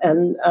that.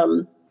 And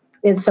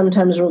it's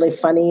sometimes really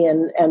funny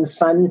and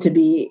fun to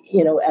be,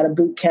 at a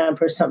boot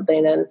camp or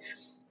something, and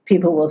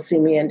people will see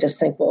me and just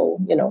think, well,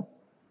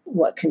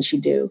 what can she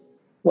do?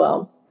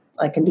 Well,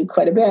 I can do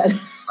quite a bit.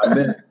 I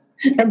bet.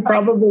 And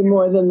probably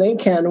more than they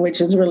can,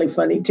 which is really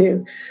funny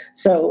too.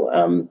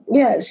 So,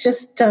 it's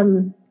just,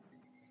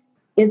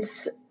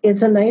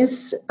 it's a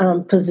nice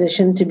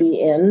position to be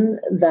in,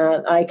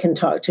 that I can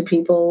talk to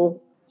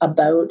people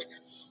about,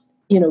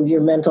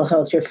 your mental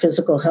health, your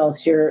physical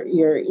health, your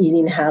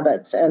eating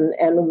habits, and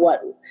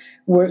what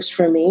works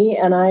for me.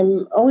 And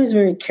I'm always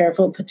very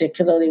careful,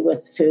 particularly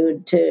with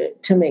food,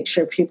 to make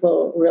sure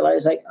people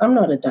realize, like, I'm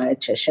not a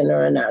dietitian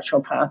or a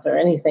naturopath or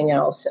anything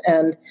else.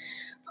 And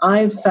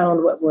I've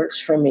found what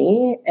works for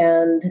me.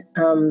 And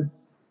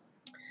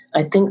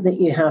I think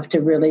that you have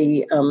to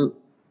really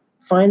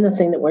find the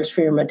thing that works for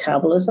your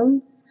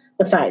metabolism.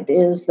 The fact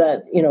is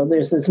that,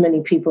 there's as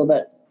many people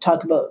that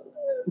talk about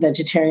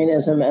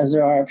vegetarianism as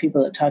there are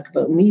people that talk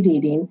about meat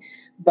eating,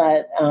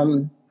 but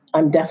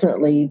I'm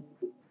definitely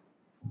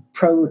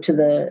pro to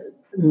the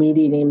meat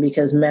eating,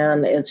 because,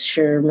 man, it's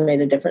sure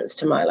made a difference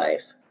to my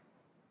life.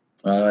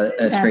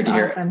 That's great to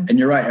hear. Awesome. And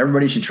you're right.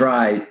 Everybody should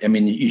try. I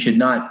mean, you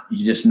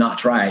just not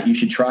try it. You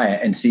should try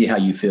it and see how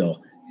you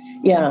feel.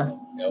 Yeah.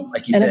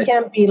 Like you and said, it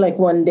can't be like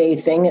one day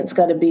thing. It's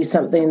got to be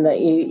something that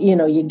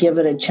you give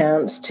it a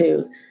chance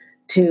to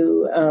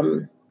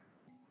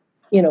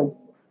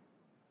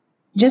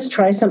just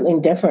try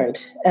something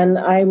different. And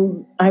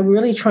I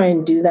really try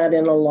and do that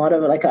in a lot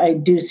of it. Like, I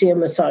do see a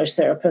massage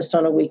therapist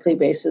on a weekly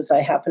basis.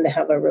 I happen to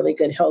have a really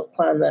good health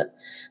plan that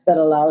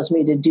allows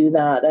me to do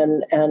that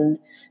and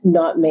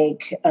not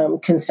make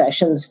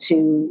concessions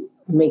to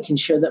making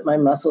sure that my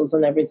muscles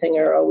and everything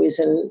are always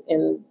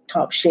in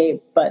top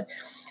shape. But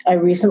I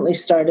recently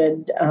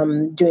started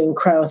doing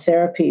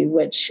cryotherapy,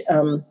 which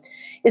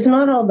is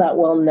not all that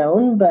well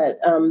known,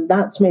 but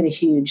that's made a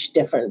huge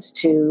difference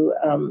to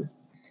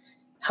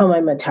how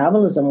my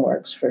metabolism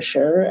works, for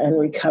sure, and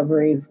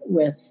recovery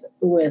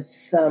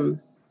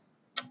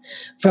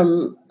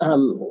from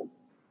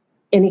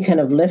any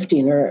kind of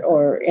lifting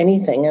or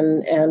anything,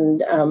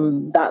 and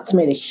that's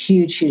made a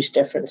huge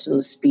difference in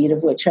the speed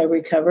of which I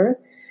recover,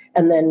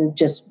 and then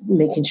just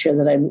making sure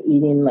that I'm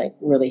eating like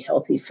really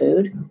healthy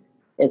food.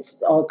 It's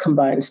all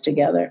combines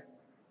together.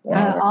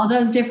 All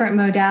those different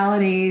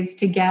modalities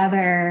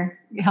together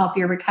help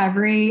your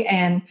recovery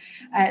and,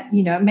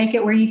 make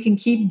it where you can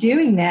keep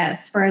doing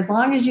this for as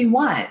long as you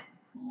want.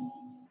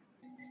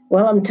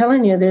 Well, I'm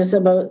telling you, there's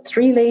about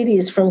 3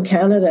 ladies from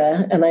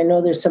Canada, and I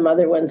know there's some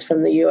other ones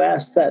from the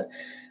US that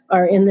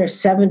are in their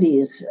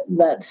 70s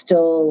that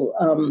still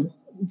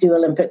do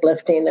Olympic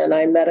lifting. And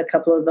I met a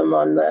couple of them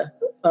on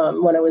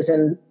when I was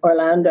in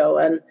Orlando,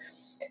 and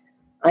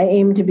I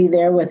aim to be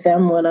there with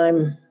them when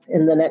I'm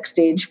in the next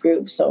age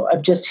group. So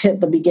I've just hit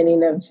the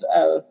beginning of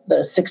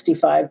the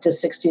 65 to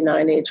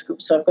 69 age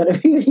group. So I've got a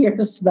few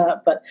years to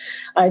that, but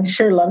I'd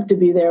sure love to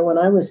be there when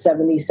I was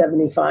 70,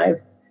 75.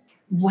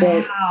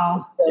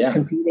 Wow. Still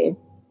competing.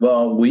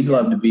 Well, we'd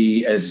love to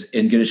be as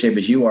in good a shape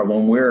as you are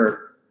when we're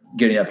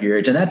getting up your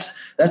age. And that's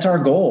our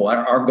goal.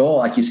 Our goal,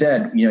 like you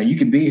said, you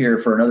could be here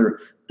for another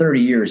 30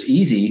 years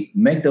easy.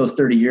 Make those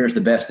 30 years the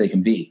best they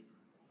can be.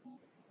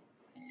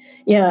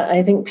 Yeah,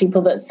 I think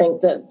people that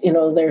think that,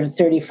 they're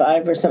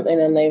 35 or something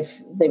and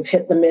they've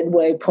hit the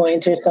midway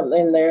point or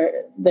something,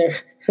 they're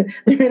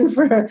in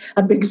for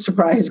a big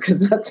surprise,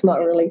 because that's not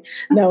really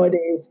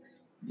nowadays.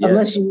 Yes.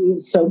 Unless you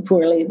eat so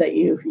poorly that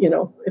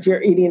if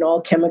you're eating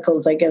all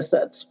chemicals, I guess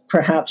that's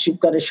perhaps you've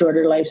got a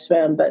shorter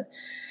lifespan. But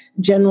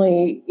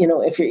generally,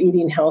 if you're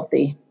eating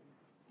healthy,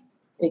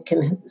 it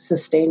can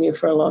sustain you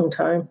for a long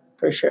time,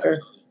 for sure.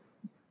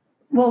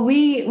 Well,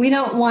 we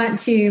don't want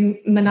to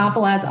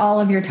monopolize all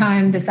of your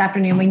time this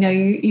afternoon. We know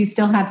you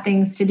still have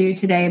things to do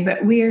today,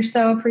 but we are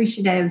so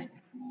appreciative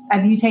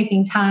of you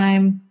taking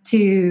time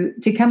to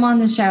come on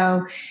the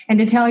show and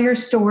to tell your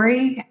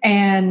story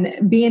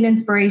and be an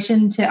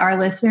inspiration to our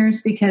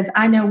listeners, because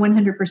I know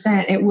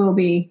 100% it will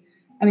be.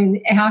 I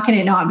mean, how can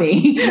it not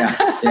be?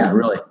 Yeah,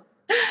 really.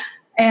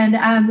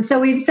 And so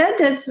we've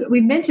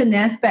mentioned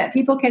this, but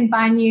people can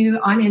find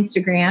you on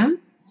Instagram.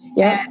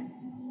 Yeah.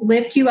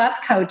 Lift You Up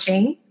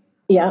Coaching.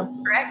 Yeah.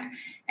 Correct.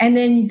 And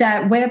then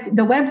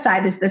the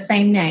website is the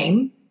same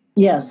name.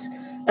 Yes.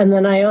 And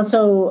then I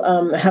also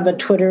have a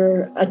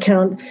Twitter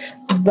account,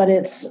 but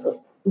it's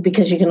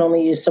because you can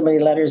only use so many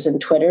letters in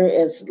Twitter.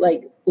 It's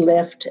like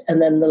lift and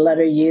then the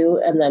letter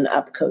U and then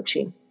up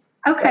coaching.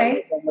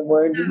 Okay. And the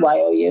word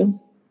YOU.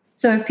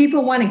 So if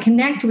people want to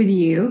connect with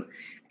you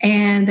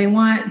and they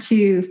want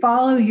to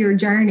follow your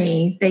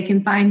journey, they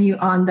can find you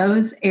on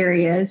those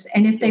areas.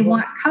 And if they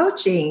want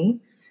coaching,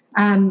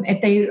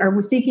 if they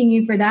are seeking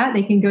you for that,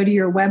 they can go to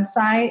your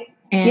website.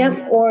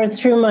 Or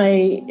through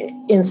my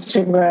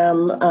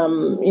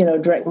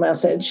Instagram, direct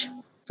message,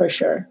 for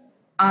sure.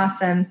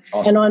 Awesome.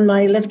 And on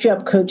my Lift You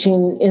Up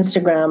Coaching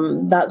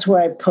Instagram, that's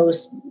where I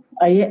post.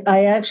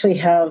 I actually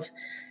have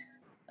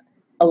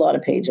a lot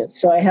of pages.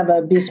 So I have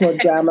a Beast Mode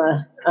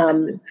Drama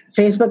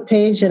Facebook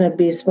page and a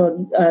Beast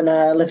Mode and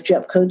a Lift You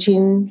Up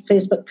Coaching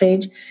Facebook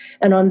page.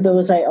 And on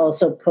those, I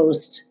also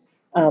post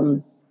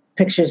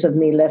pictures of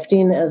me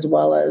lifting as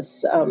well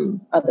as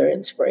other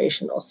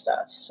inspirational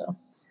stuff. So,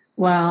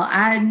 well,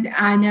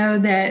 I know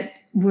that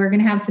we're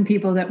going to have some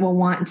people that will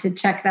want to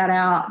check that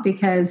out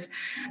because,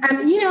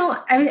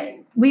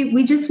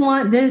 we just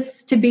want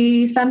this to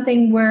be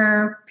something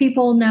where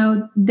people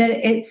know that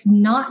it's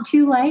not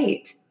too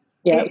late.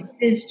 Yeah.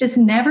 It's just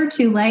never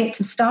too late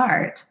to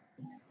start.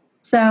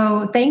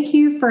 So thank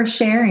you for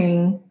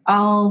sharing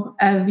all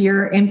of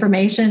your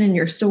information and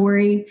your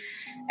story.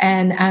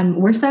 And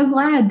we're so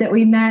glad that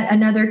we met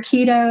another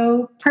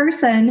keto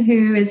person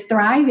who is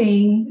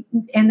thriving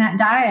in that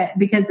diet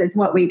because it's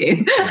what we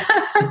do.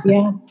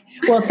 Yeah.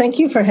 Well, thank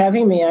you for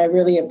having me. I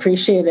really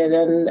appreciate it.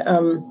 And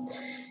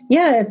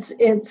it's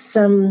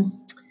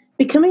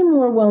becoming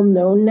more well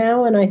known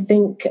now. And I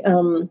think,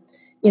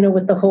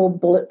 with the whole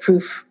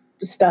bulletproof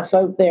stuff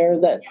out there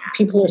that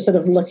people are sort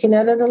of looking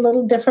at it a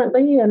little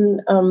differently.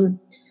 And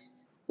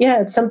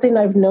it's something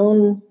I've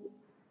known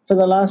for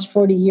the last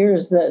 40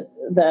 years that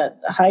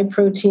high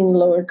protein,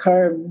 lower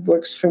carb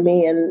works for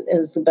me and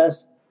is the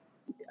best.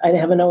 I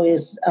haven't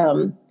always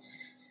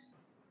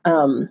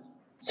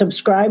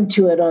subscribed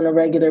to it on a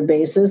regular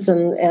basis,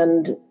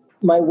 and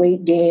my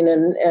weight gain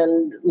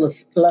and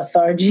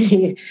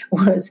lethargy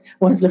was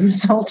the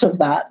result of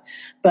that.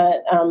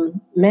 But if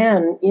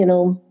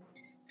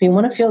you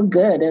want to feel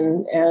good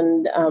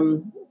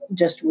and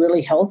just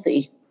really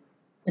healthy,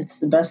 it's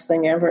the best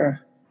thing ever,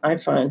 I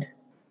find.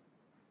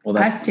 Well,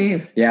 us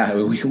too. Yeah,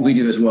 we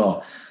do as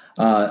well.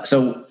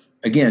 So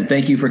again,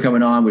 thank you for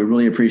coming on. We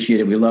really appreciate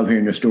it. We love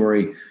hearing your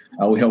story.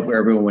 We hope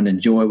everyone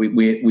enjoy.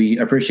 We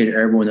appreciate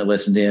everyone that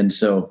listened in.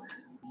 So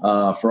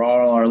for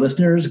all our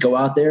listeners, go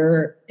out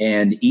there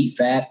and eat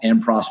fat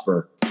and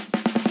prosper.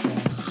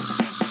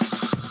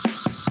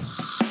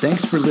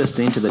 Thanks for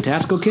listening to The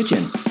Tactical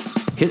Kitchen.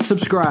 Hit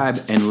subscribe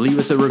and leave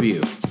us a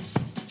review.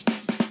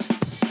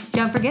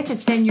 Don't forget to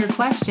send your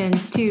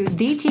questions to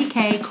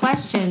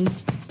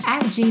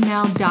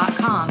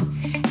thetkquestions@gmail.com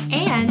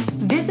and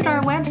visit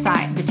our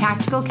website,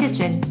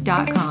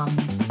 thetacticalkitchen.com.